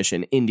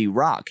definition indie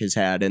rock has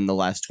had in the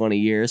last 20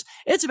 years.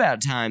 It's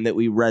about time that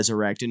we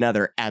resurrect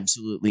another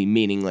absolutely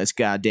meaningless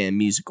goddamn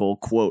musical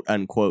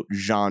quote-unquote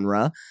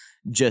genre,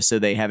 just so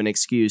they have an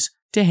excuse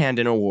to hand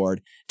an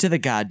award to the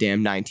goddamn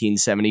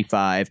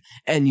 1975.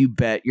 And you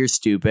bet your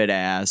stupid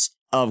ass,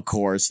 of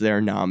course they're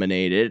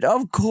nominated.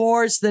 Of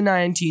course the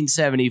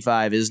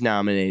 1975 is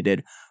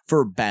nominated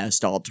for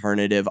Best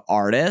Alternative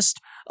Artist,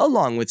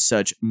 along with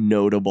such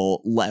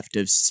notable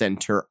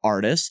left-of-center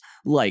artists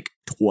like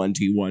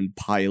 21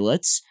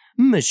 Pilots,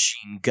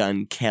 Machine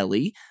Gun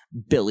Kelly,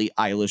 Billie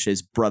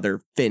Eilish's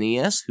brother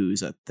Phineas,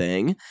 who's a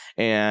thing,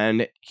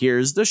 and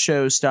here's the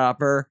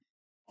showstopper,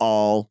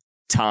 All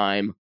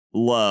Time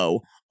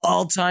Low.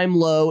 All Time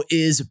Low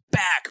is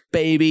back,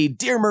 baby.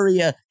 Dear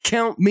Maria,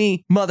 count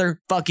me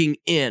motherfucking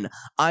in.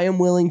 I am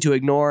willing to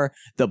ignore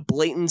the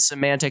blatant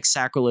semantic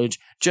sacrilege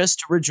just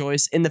to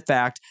rejoice in the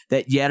fact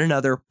that yet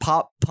another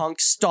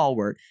pop-punk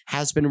stalwart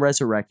has been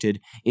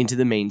resurrected into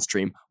the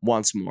mainstream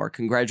once more.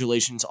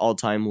 Congratulations, All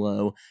Time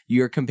Low.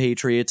 Your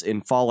compatriots in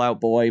Fall Out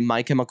Boy,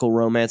 My Chemical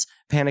Romance,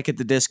 Panic at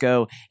the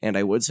Disco, and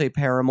I would say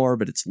Paramore,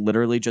 but it's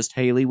literally just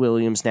Hayley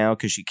Williams now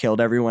because she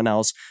killed everyone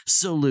else.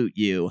 Salute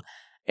you.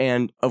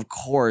 And, of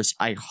course,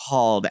 I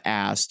hauled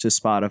ass to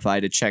Spotify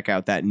to check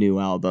out that new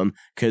album,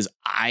 because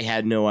I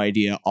had no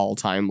idea All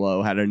Time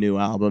Low had a new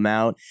album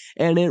out,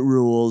 and it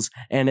rules,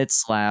 and it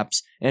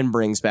slaps, and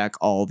brings back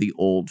all the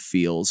old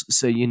feels.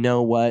 So you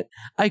know what?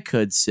 I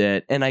could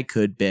sit, and I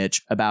could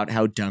bitch about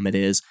how dumb it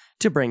is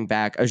to bring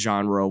back a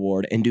genre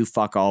award and do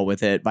fuck all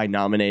with it by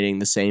nominating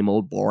the same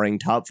old boring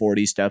top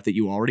 40 stuff that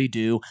you already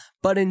do,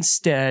 but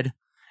instead,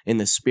 in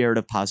the spirit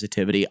of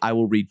positivity, I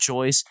will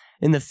rejoice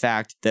in the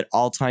fact that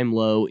All Time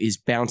Low is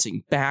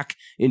bouncing back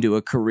into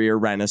a career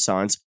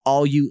renaissance.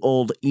 All you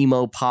old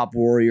emo pop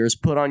warriors,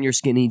 put on your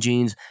skinny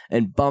jeans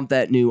and bump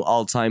that new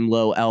All Time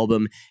Low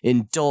album.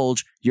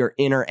 Indulge your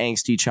inner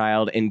angsty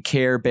child and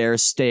Care Bear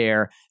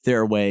stare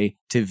their way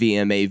to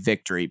VMA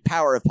victory.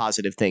 Power of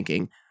positive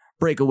thinking.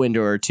 Break a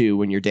window or two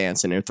when you're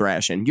dancing or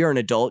thrashing. You're an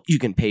adult. You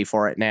can pay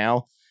for it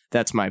now.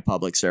 That's my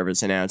public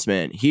service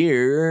announcement.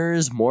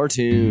 Here's more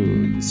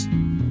tunes.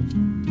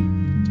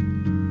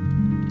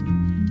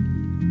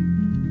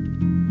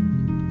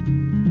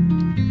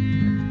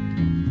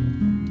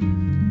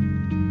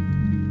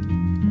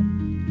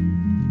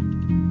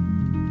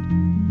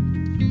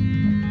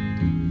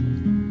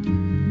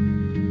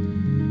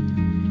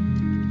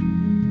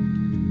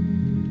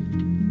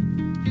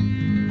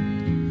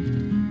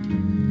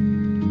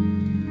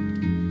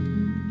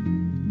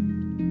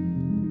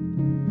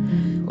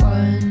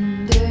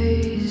 One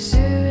day,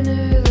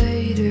 sooner or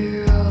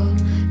later, I'll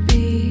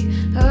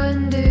be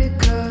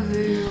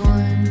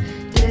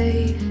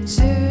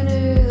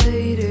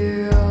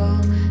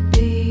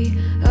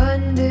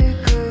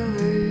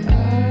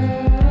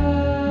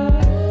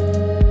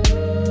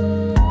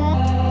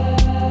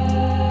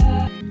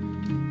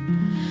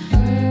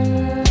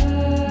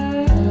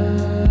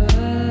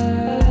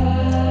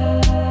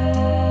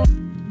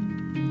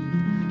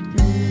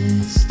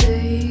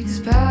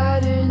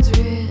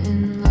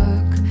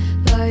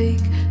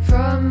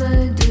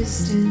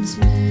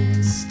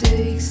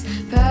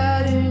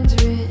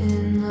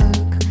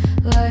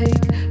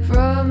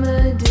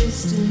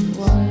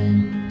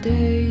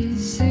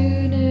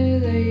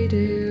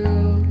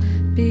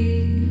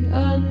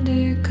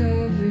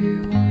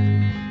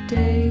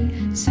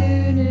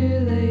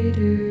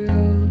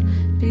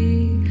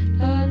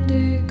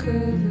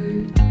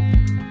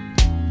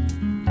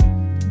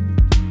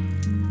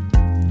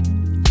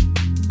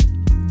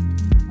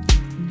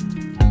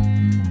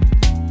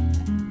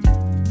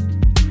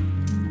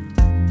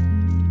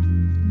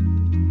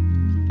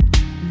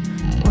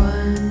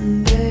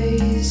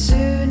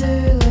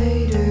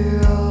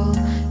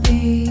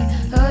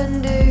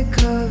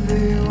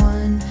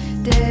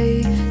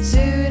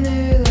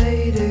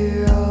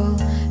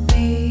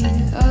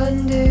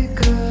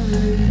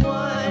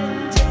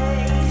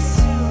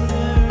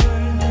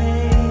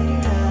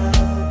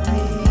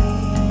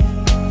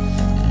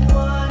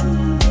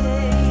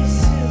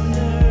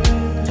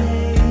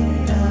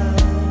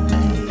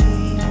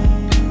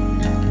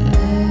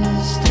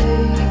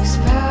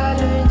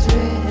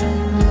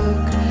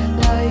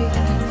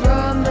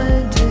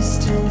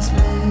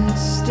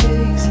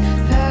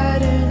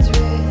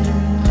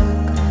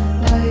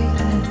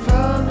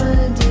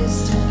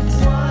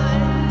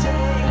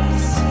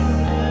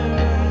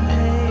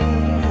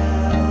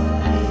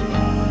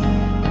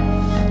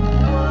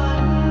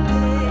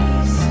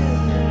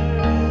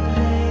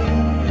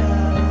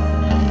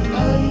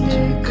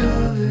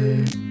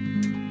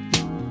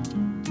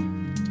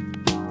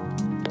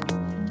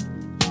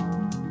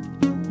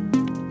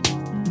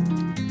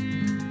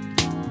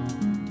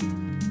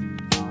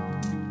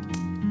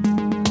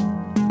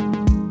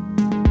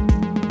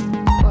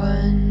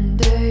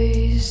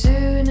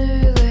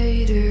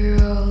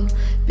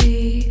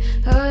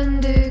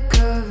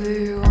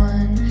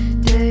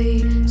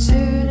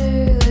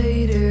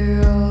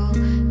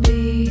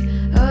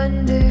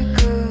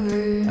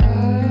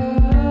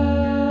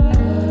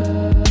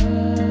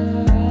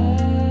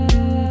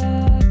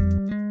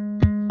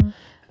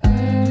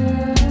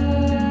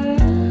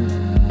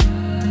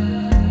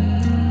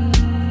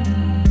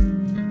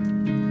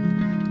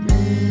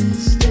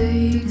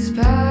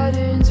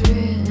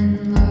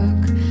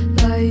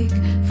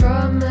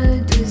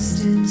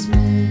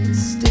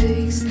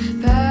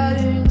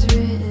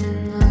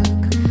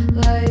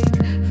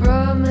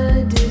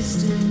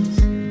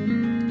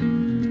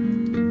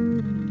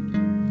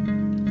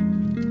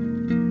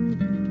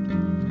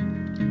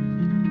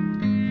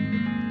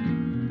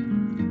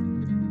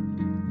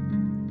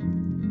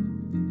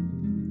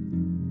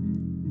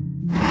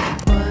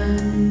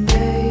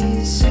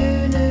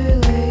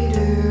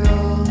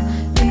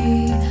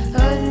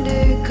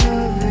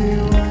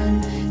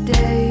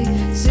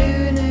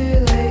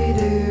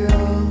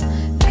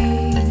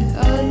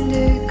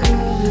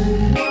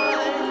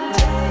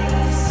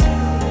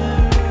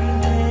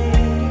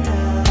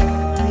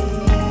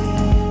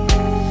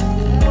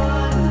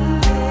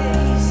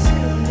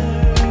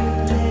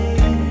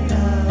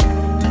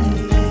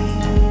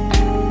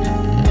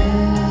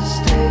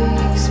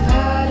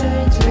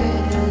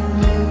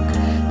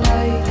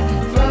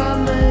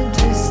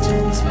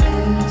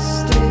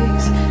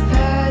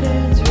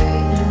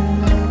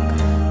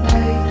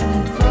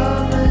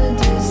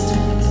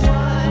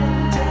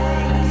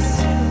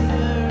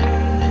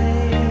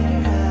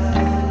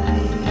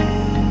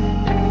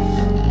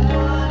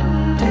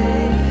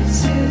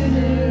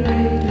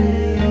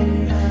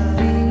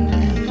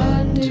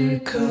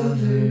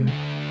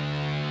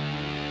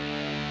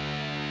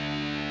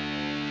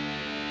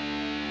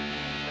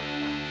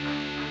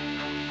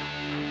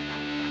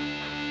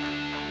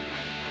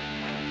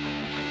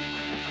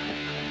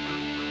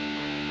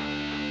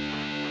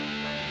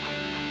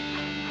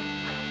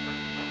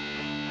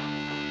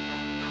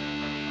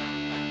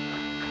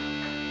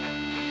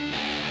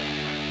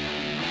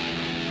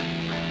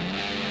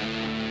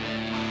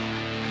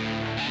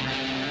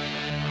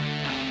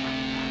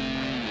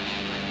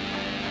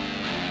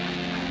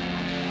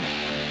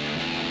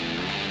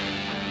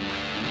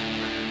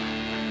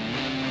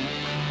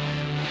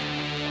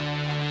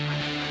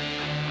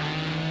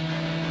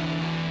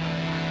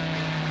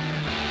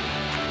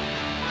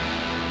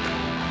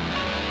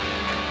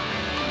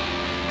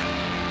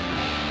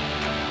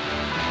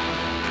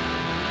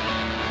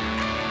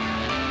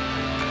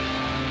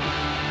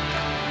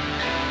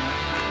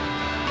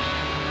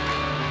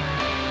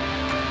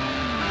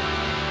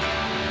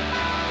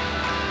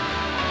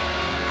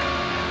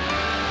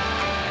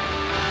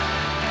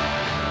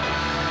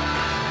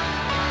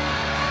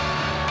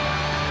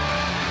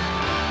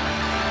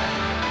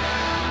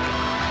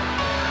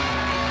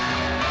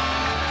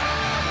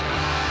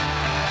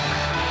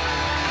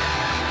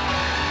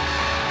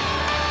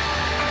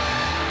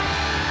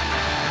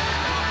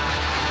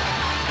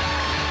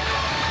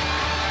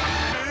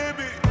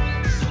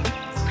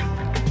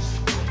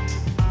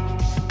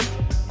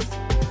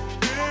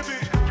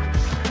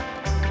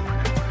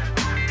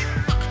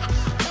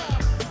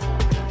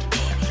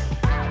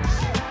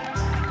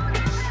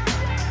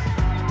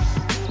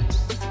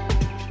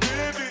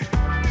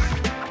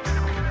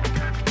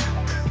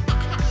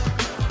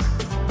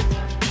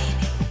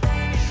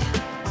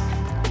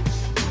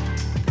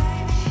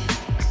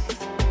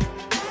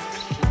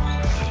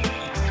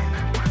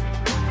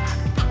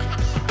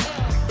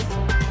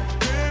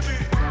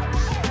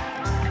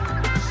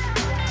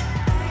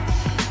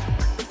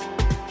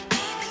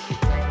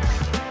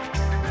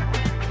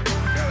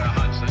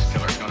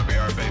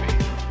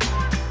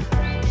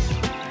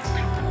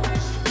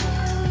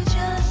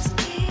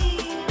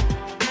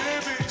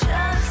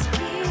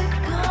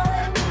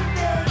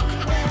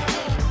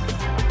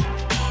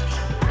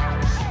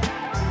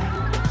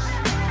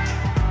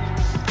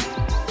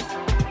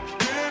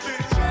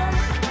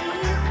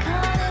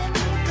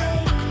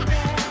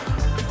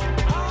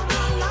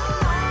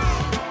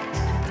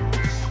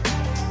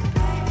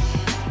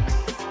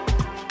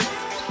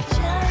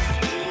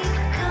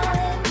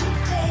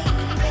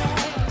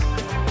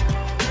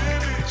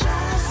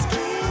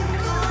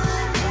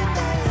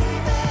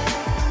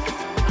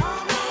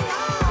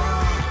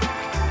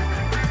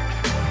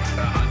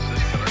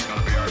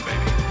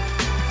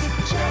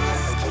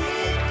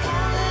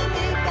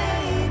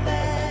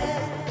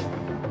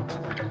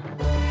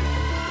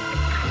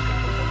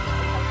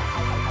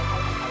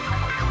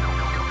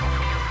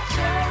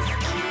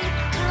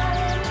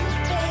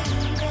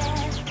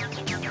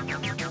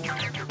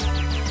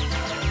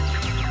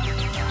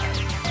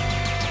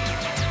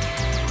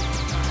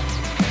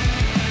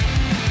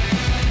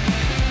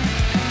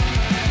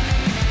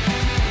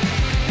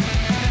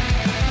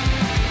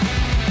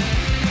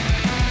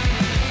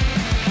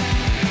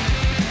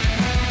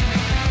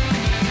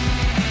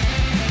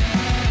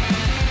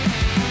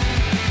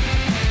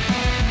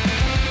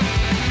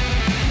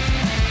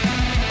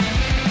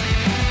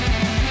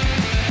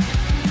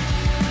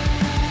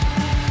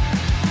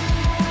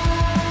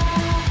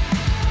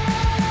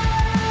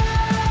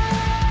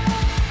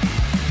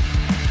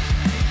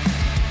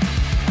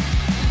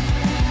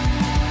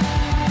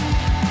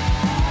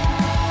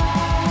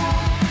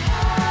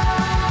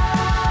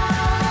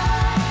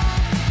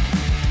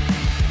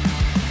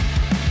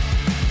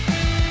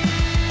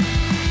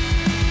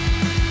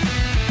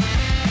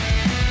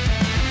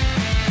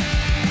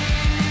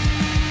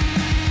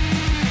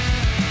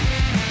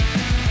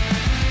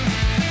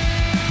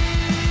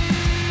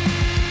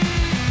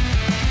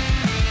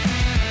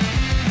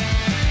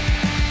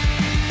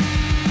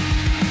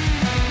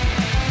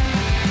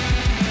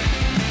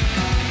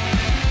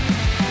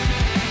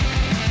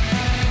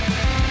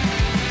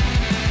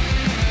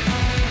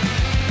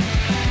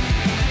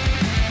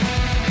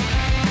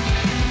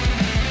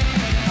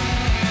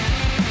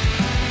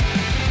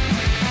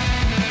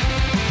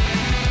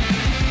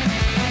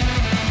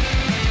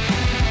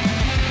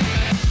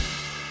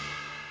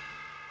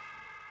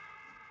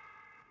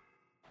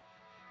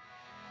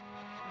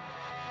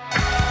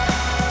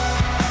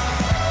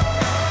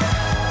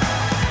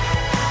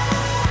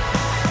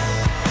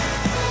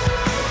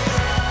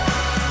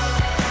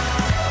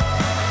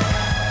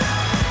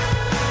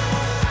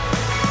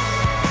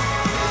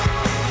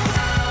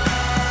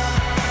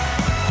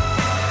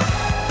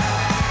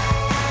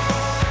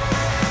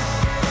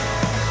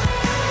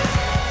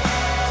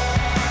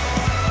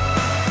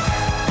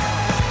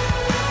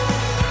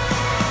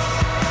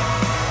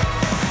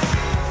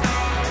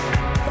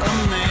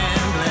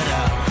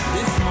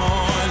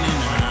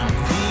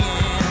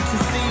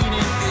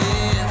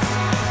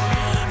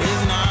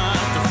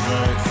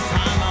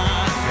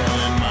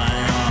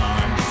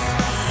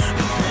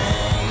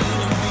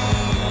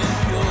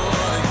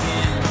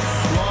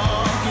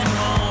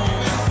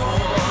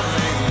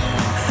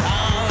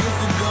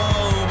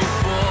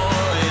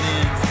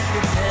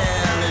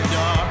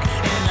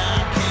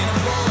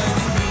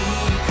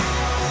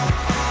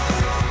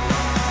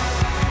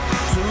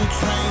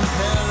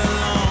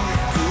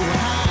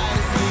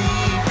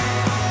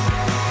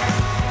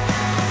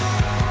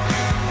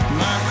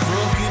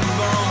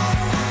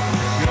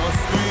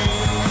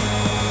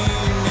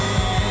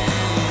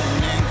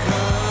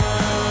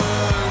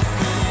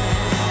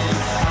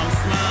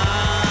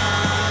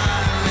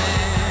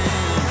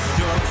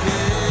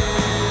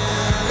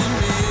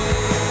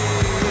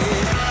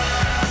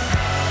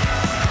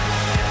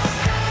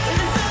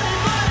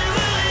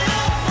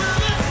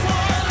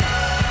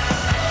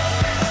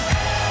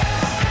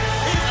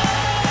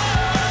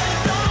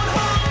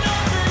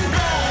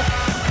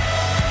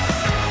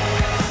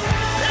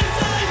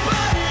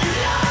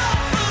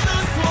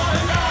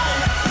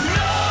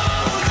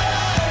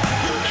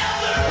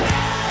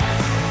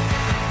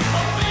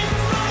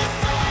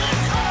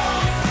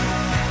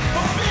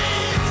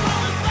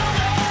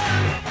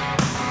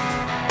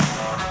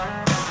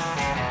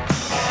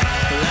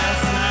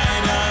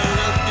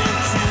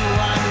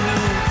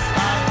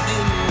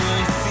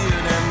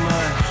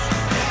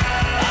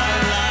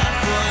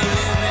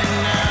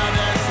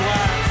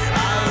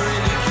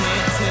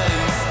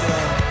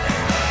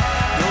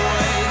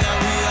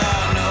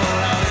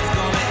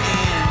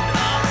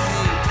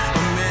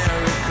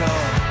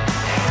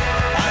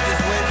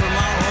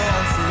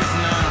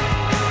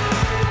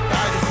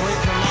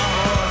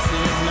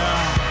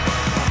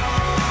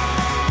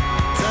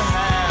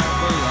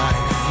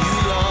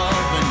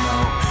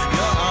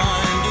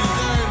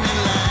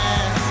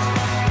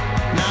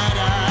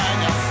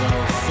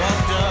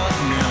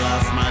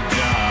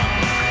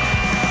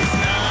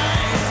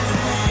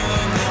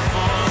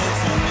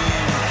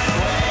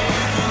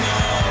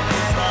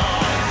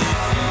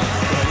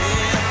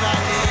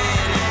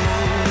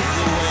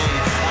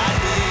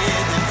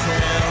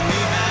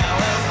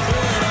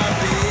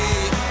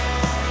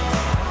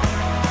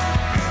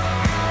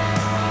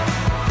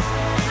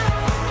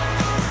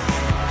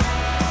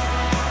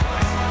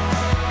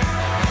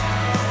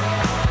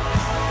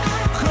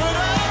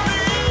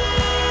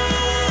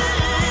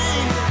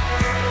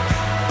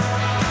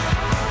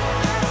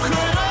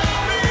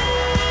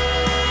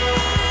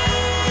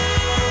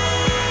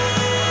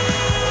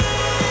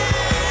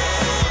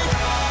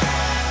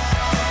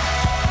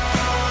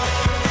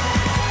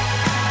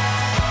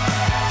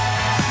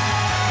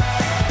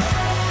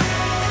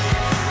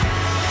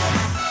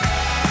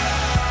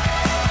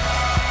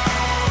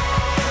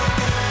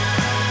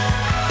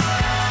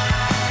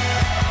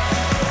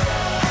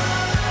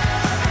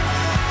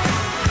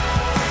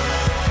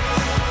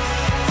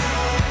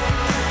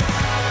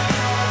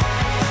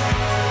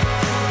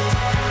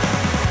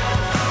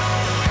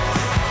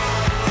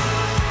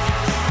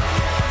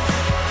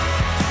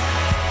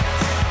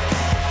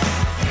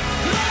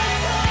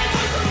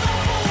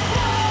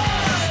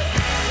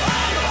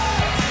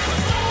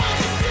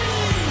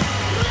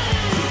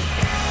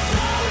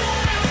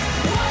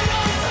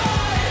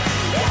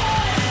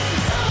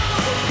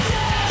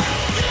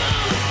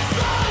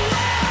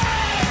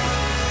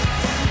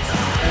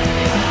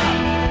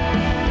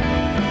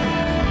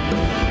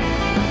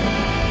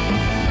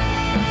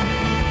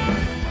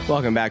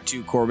Welcome back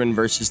to Corbin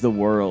versus the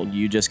World.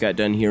 You just got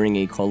done hearing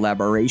a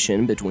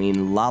collaboration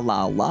between La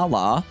La La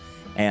La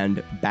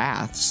and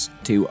Baths,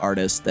 two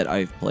artists that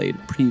I've played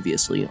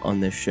previously on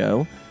this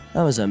show.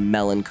 That was a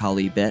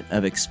melancholy bit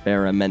of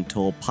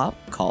experimental pop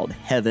called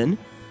Heaven,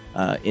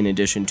 in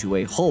addition to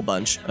a whole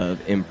bunch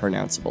of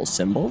impronounceable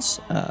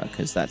symbols,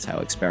 because that's how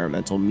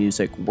experimental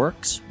music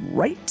works,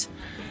 right?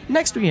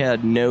 Next we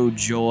had No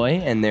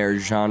Joy and their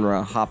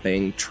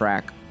genre-hopping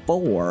track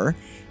 4.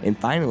 And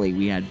finally,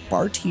 we had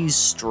Bartees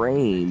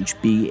Strange,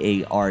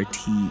 B-A-R-T-E-E-S,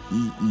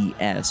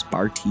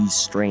 Bartees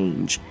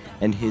Strange,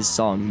 and his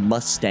song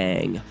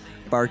Mustang.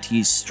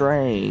 Bartees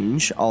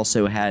Strange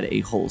also had a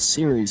whole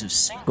series of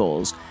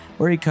singles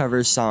where he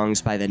covers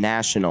songs by The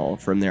National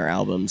from their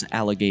albums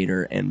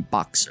Alligator and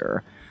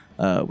Boxer,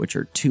 which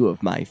are two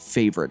of my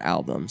favorite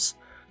albums,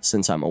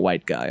 since I'm a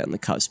white guy on the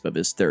cusp of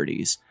his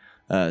 30s.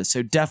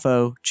 So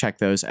defo, check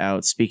those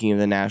out. Speaking of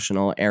The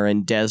National,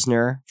 Aaron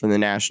Dessner from The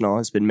National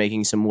has been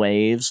making some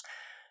waves,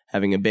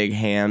 having a big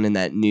hand in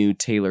that new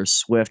Taylor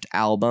Swift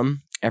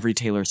album. Every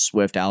Taylor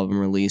Swift album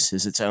release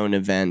is its own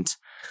event.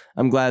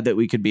 I'm glad that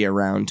we could be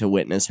around to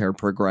witness her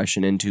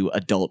progression into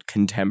adult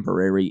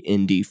contemporary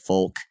indie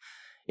folk.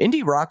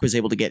 Indie rock was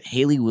able to get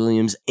Hayley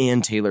Williams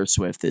and Taylor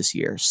Swift this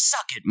year.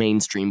 Suck it,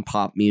 mainstream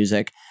pop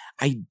music.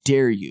 I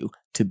dare you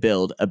to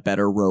build a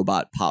better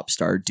robot pop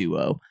star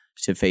duo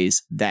to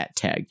face that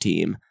tag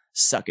team.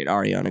 Suck it,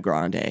 Ariana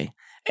Grande.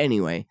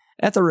 Anyway,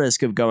 at the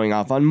risk of going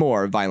off on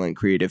more violent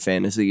creative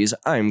fantasies,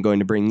 I'm going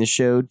to bring the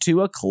show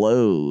to a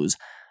close.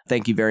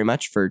 Thank you very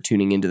much for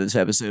tuning into this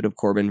episode of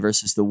Corbin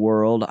versus the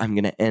World. I'm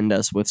going to end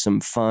us with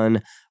some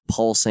fun,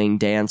 pulsing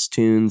dance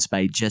tunes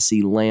by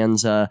Jesse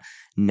Lanza,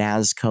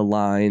 Nazca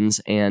Lines,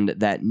 and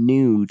that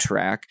new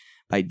track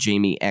by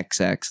Jamie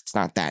XX. It's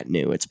not that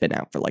new. It's been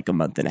out for like a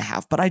month and a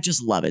half, but I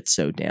just love it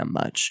so damn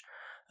much.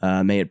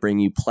 May it bring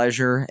you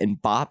pleasure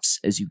and bops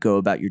as you go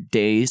about your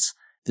days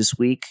this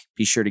week.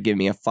 Be sure to give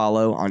me a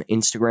follow on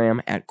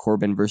Instagram at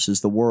Corbin versus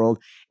the World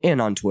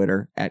and on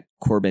Twitter at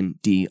Corbin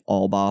D.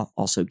 Albaugh.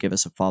 Also give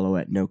us a follow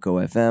at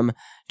NoCo FM,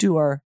 to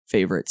our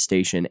favorite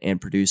station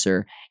and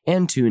producer,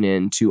 and tune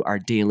in to our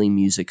daily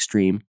music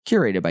stream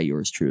curated by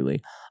yours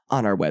truly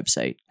on our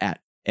website at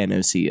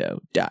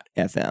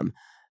noco.fm.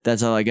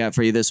 That's all I got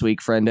for you this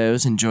week,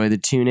 friendos. Enjoy the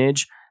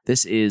tunage.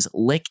 This is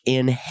Lick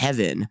in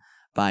Heaven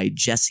by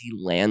Jesse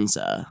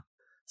Lanza.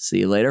 See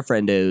you later,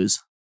 friendos.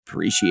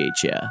 Appreciate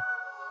ya.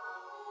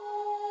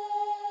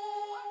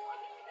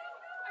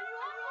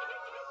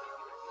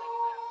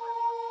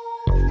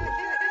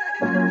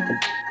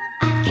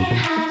 I can't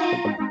hide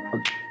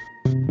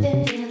it.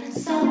 Been feeling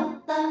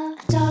so low,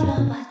 I don't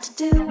know what to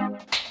do.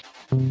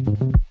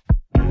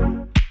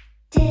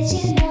 Did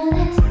you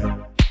notice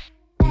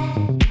that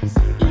it goes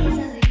so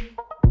easily?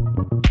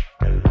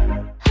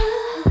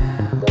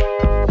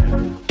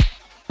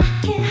 I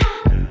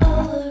can't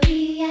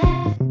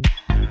overreact.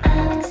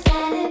 I'm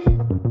excited.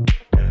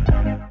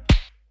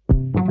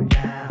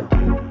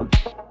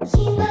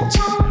 Keep my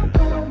child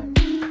put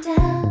me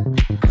down.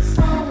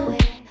 Slide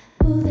away,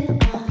 moving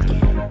on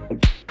again.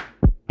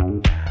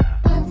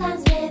 Once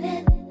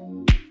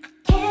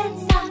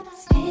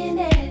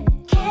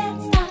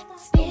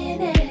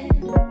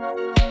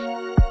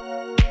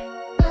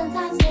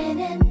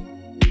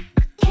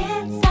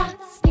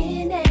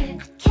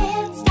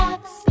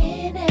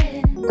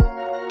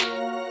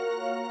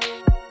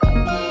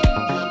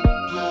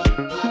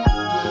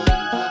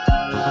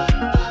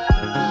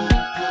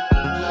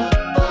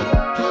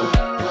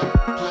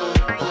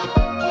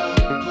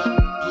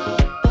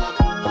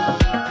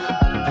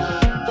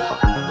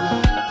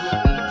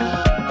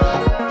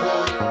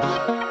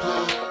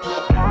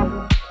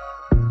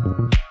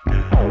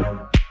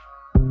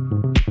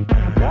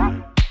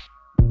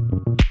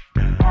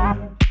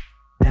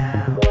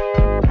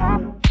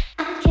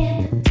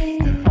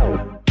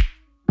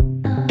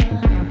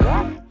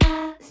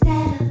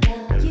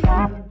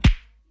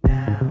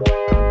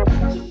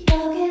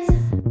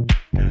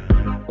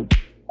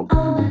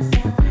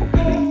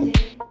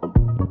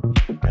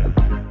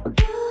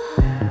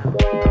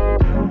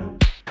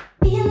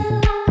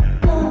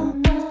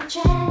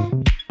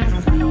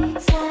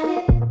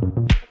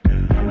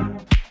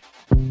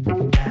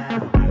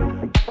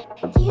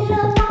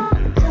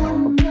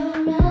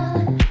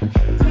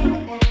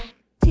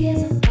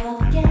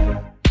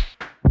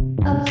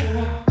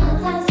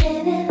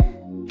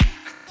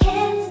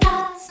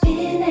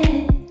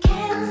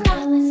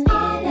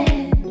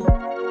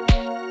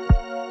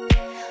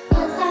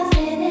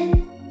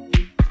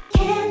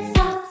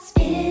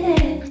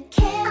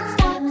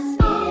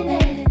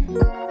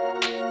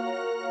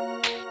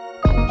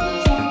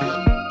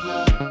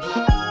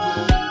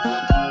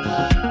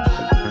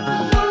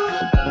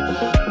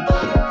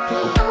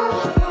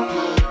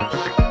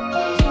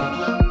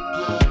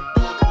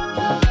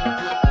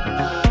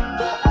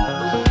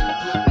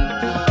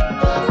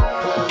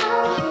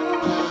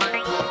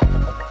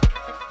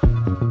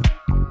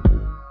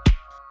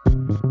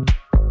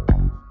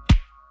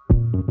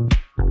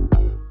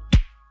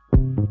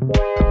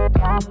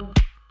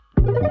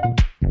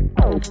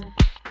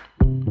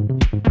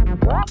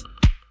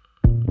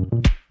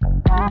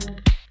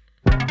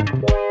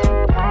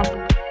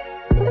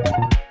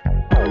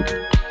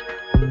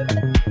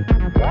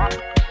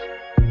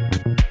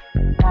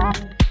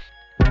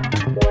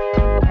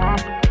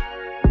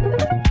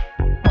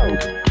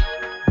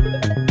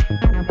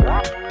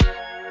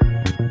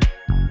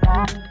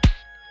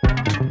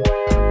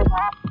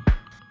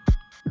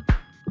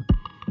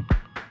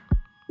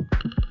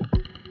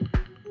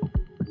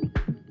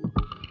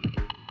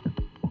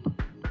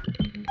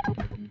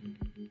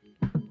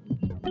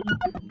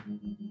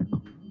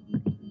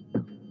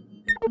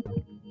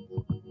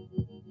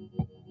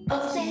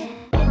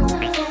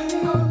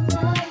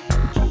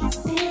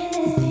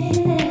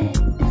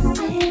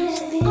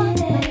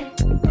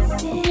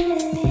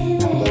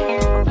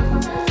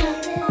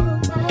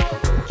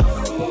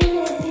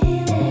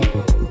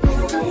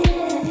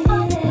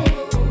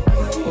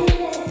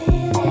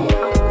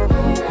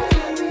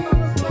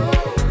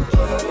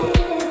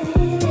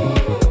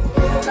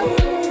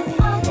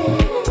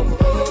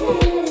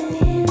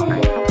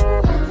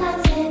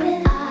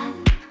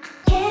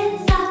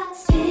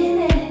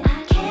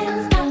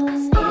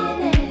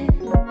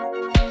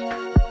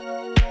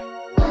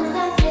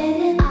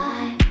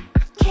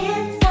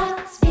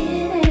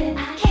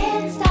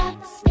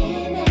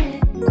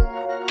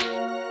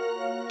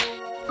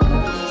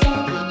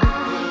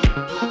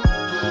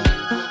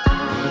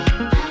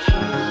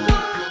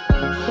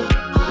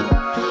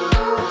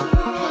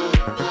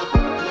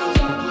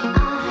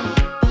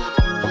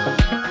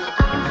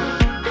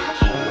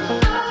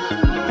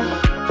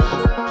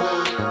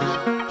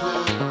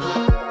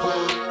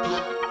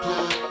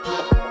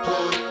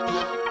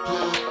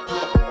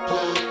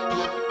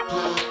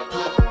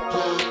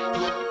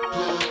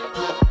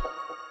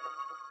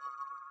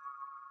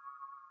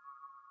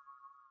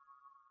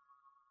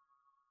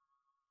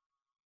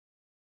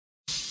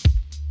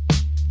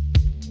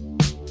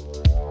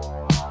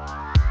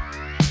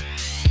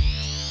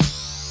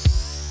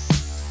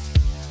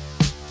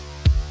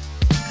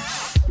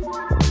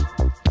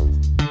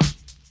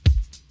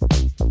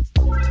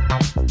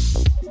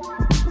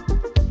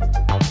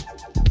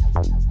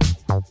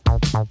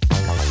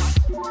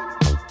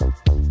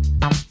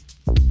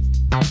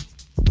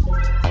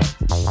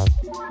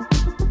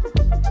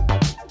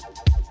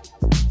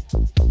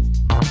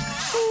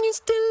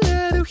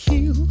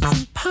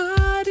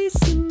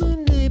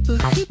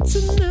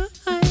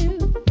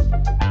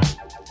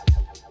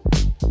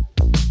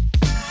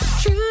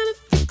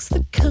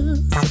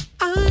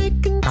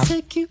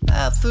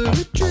for a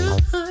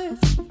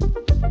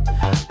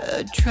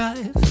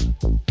drive.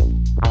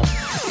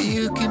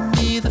 You give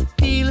me the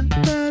feeling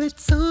that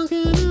it's all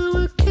gonna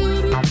work out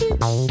in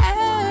the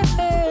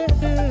end.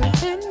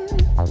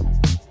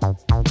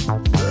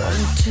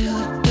 Until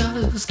it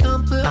does,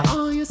 come put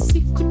on your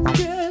sequin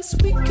dress.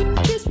 We can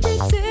just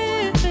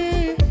pretend,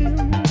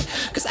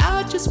 'cause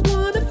I just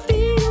wanna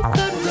feel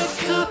that red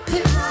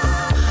carpet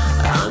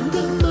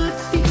under my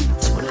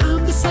feet when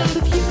I'm beside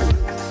of you.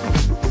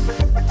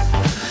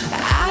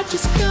 I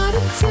just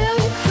gotta tell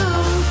you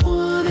how I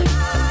want it.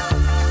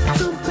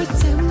 Don't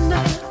pretend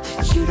that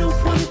you don't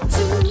want it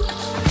too.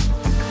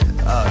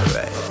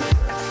 Alright.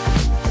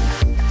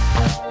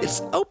 It's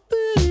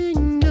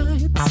opening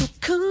night, so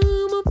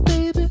come on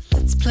baby,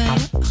 let's play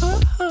it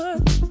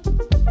hard.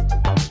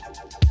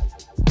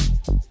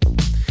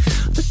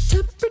 The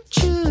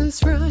temperature's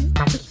right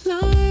to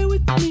lie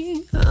with me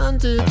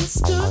under the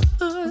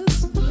stars.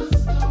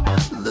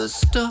 The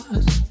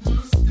stars.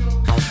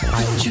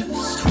 I just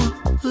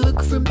want to look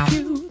from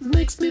you,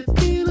 makes me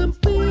feel I'm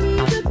winning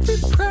every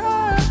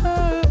prize.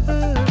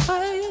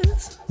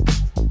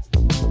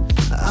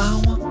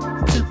 I want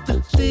to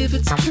believe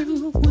it's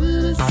true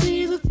when I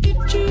see the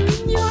future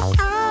in your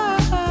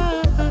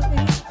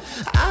eyes.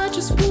 I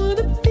just want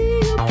to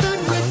feel that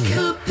red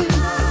carpet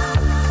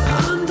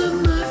under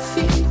my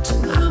feet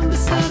when I'm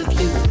beside of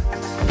you.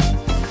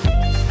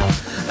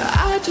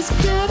 I just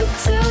gotta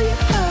tell you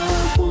how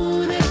I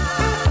want it.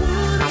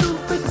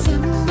 Don't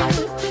pretend that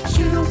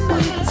you don't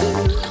want it too.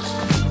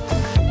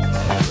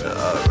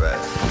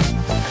 Alright.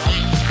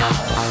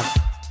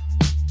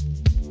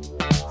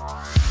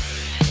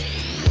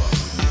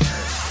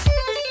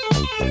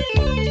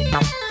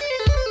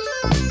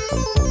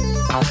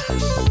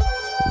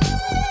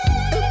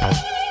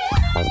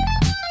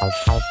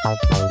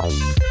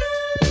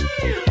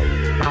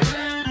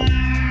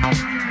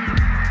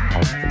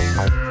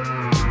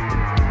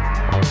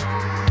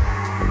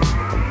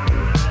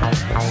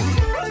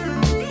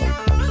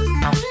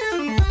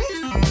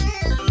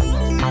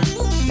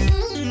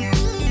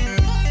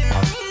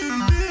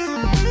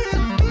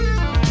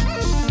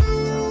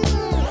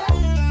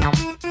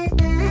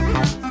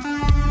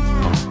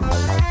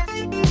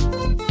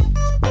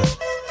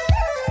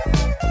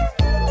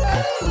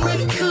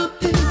 Red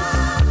carpet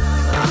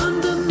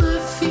under my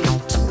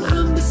feet when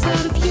I'm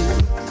beside of you.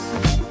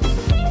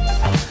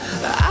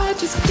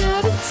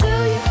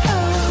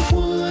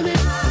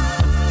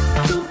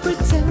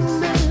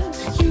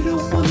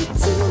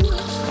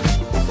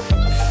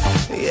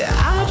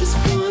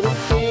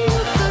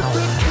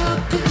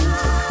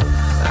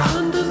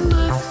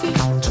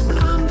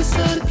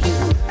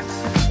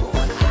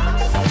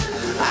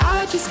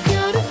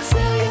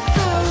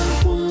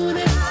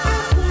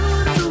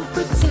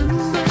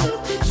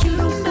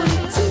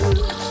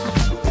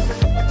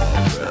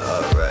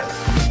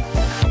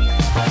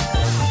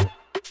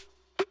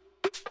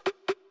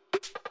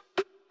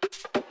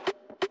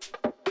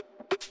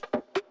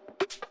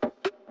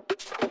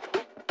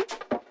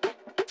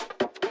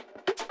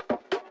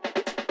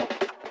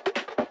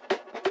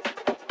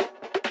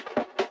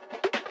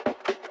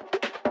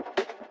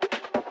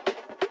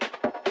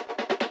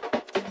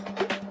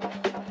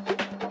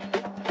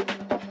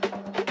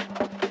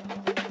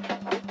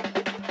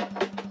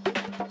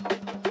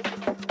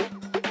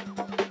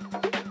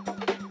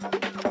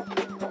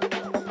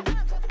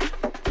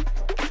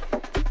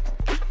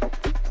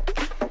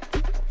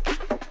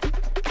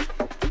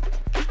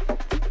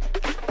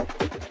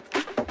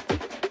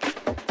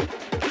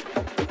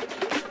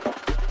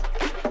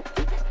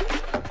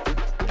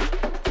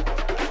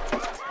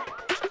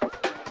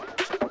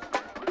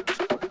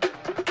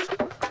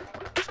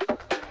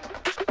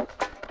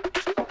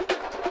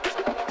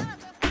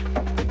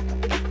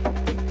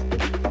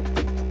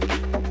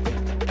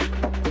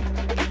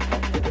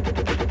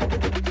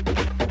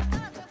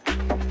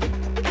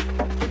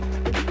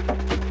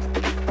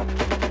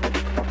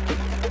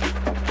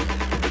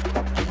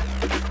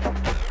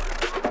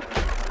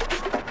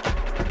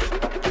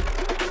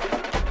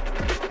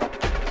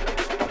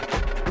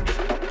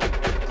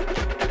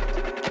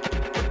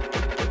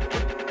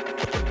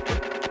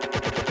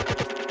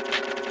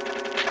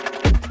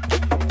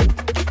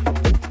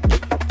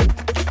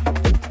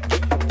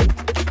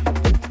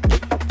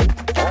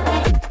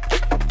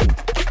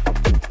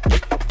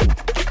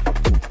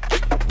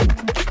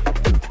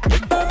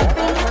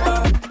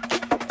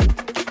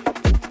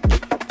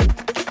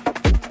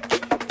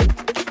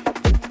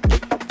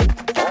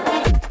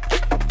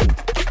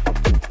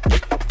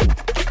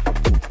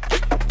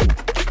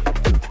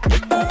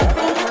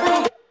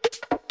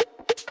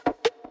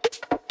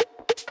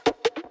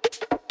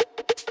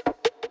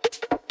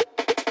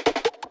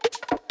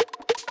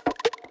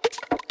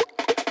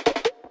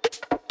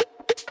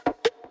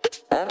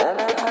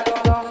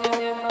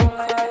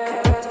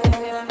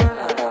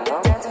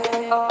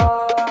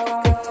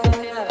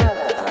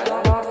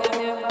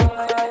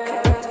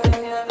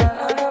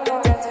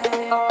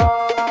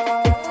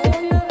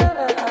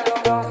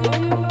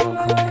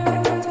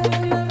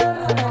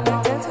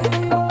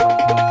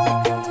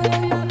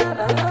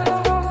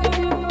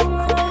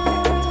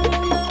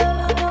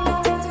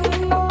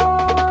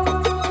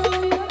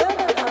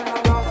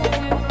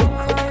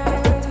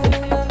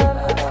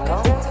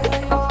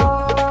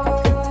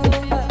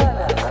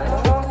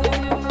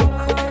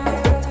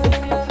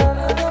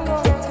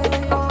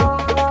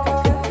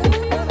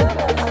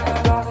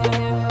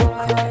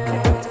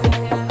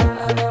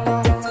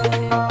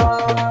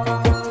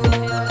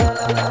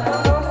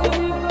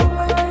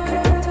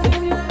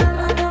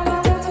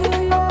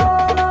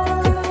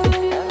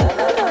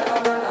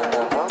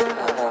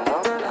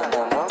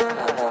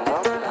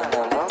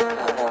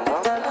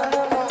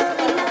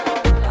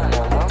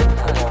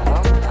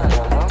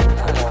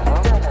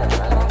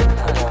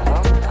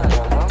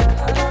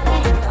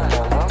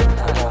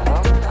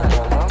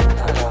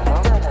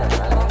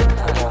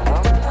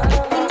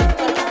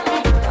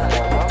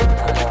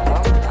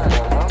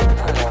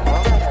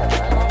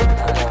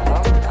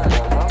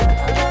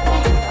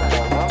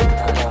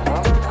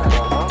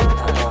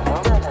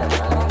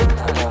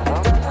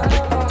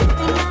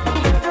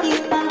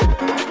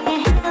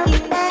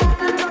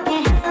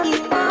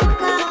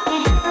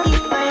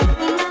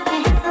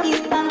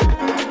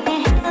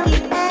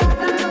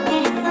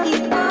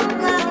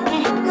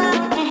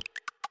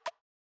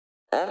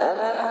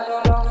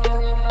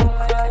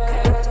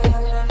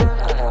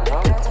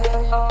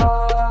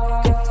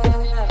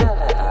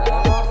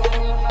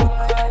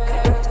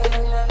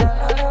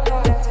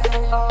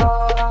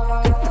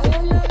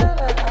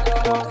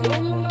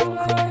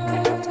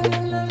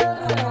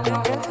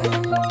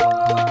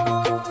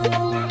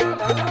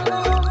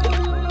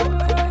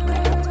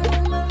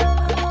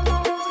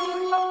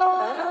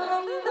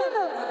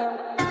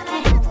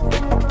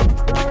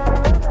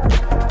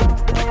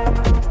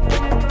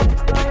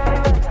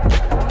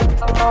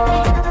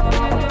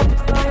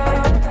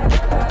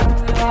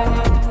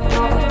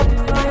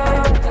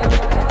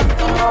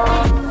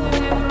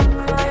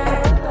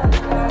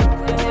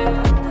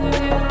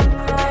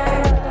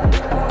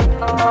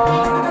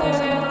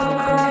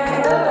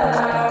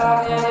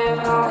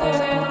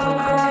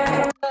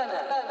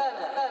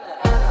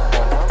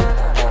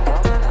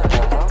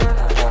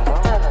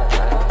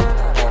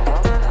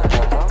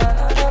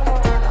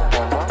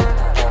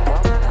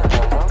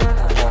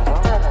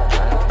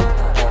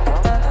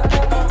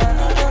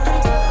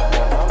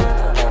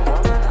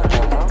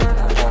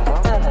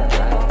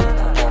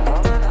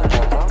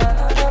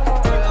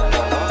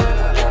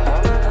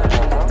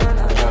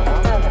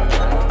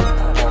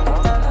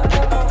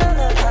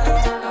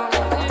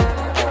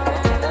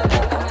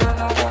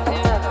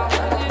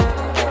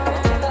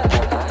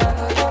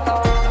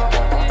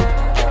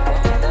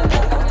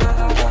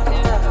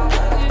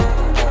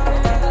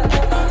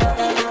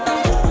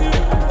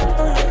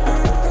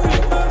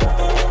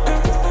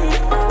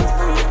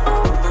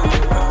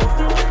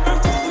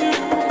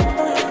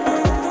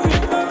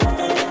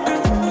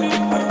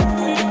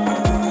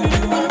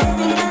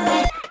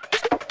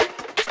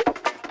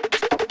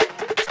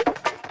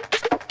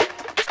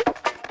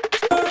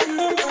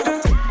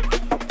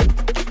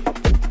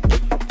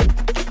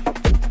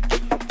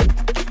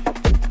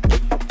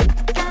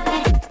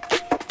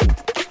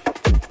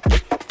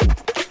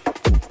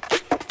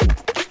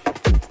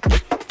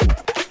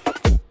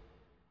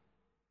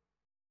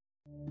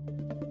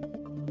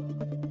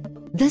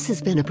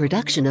 has been a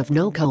production of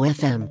NoCo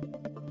FM.